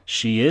 folks, that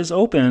she is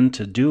open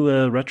to do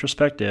a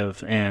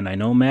retrospective, and I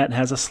know Matt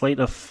has a slate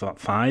of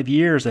 5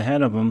 years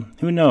ahead of him.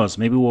 Who knows?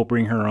 Maybe we'll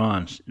bring her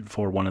on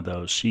for one of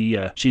those.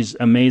 She's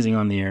amazing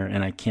on the air,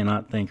 and I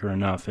cannot thank her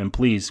enough. And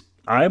please,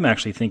 I'm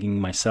actually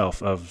thinking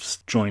myself of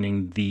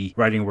joining the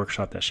writing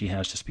workshop that she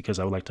has, just because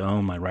I would like to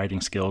own my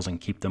writing skills and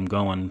keep them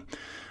going.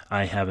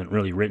 I haven't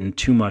really written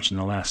too much in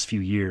the last few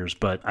years,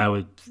 but I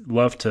would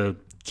love to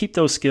keep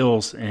those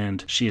skills,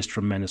 and she is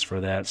tremendous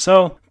for that.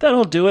 So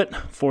that'll do it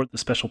for the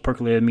special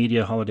Percolated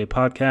Media Holiday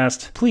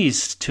Podcast.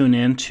 Please tune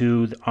in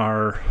to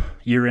our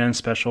year-end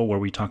special where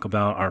we talk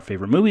about our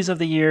favorite movies of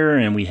the year,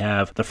 and we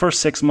have the first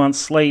 6 months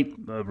slate,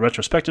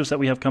 retrospectives that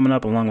we have coming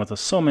up, along with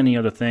so many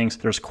other things.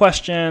 There's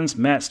questions.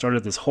 Matt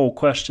started this whole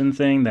question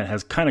thing that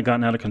has kind of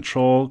gotten out of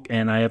control,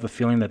 and I have a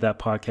feeling that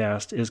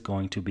podcast is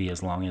going to be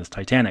as long as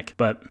Titanic.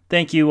 But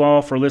thank you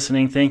all for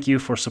listening. Thank you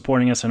for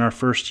supporting us in our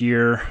first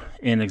year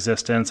in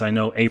existence. I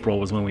know April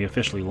was when we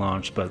officially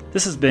launched, but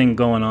this has been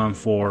going on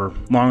for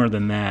longer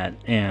than that,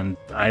 and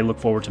I look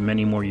forward to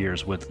many more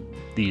years with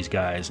these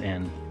guys,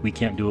 and we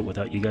can't do it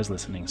without you guys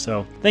listening.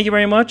 So thank you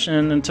very much,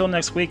 and until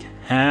next week,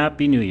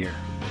 Happy New Year.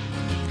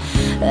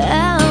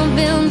 I've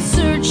been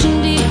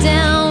searching deep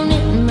down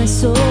in my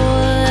soul.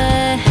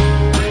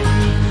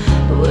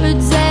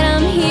 Words that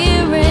I'm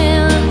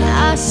hearing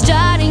are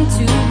starting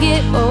to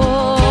get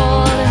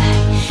old.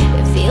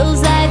 It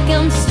feels like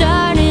I'm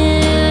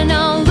starting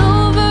all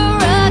over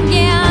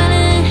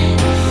again.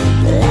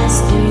 The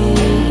last 3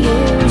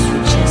 years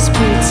were just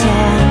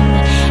pretend,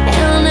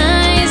 and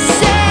I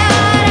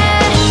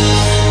said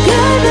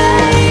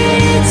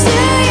goodbye to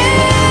you,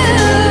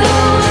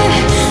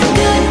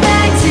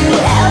 goodbye to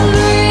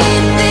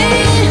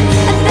everything I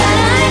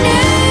thought I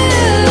knew.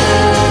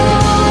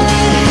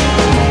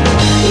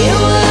 You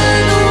were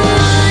the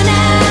one I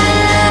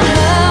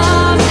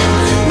loved,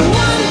 the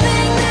one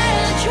thing that I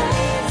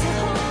tried to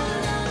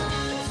hold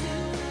on to.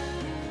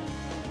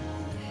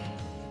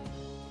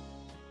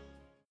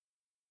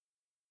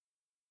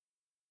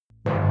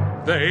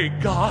 They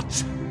got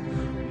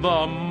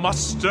the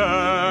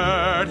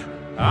mustard.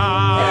 They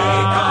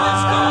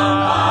got the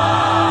mustard.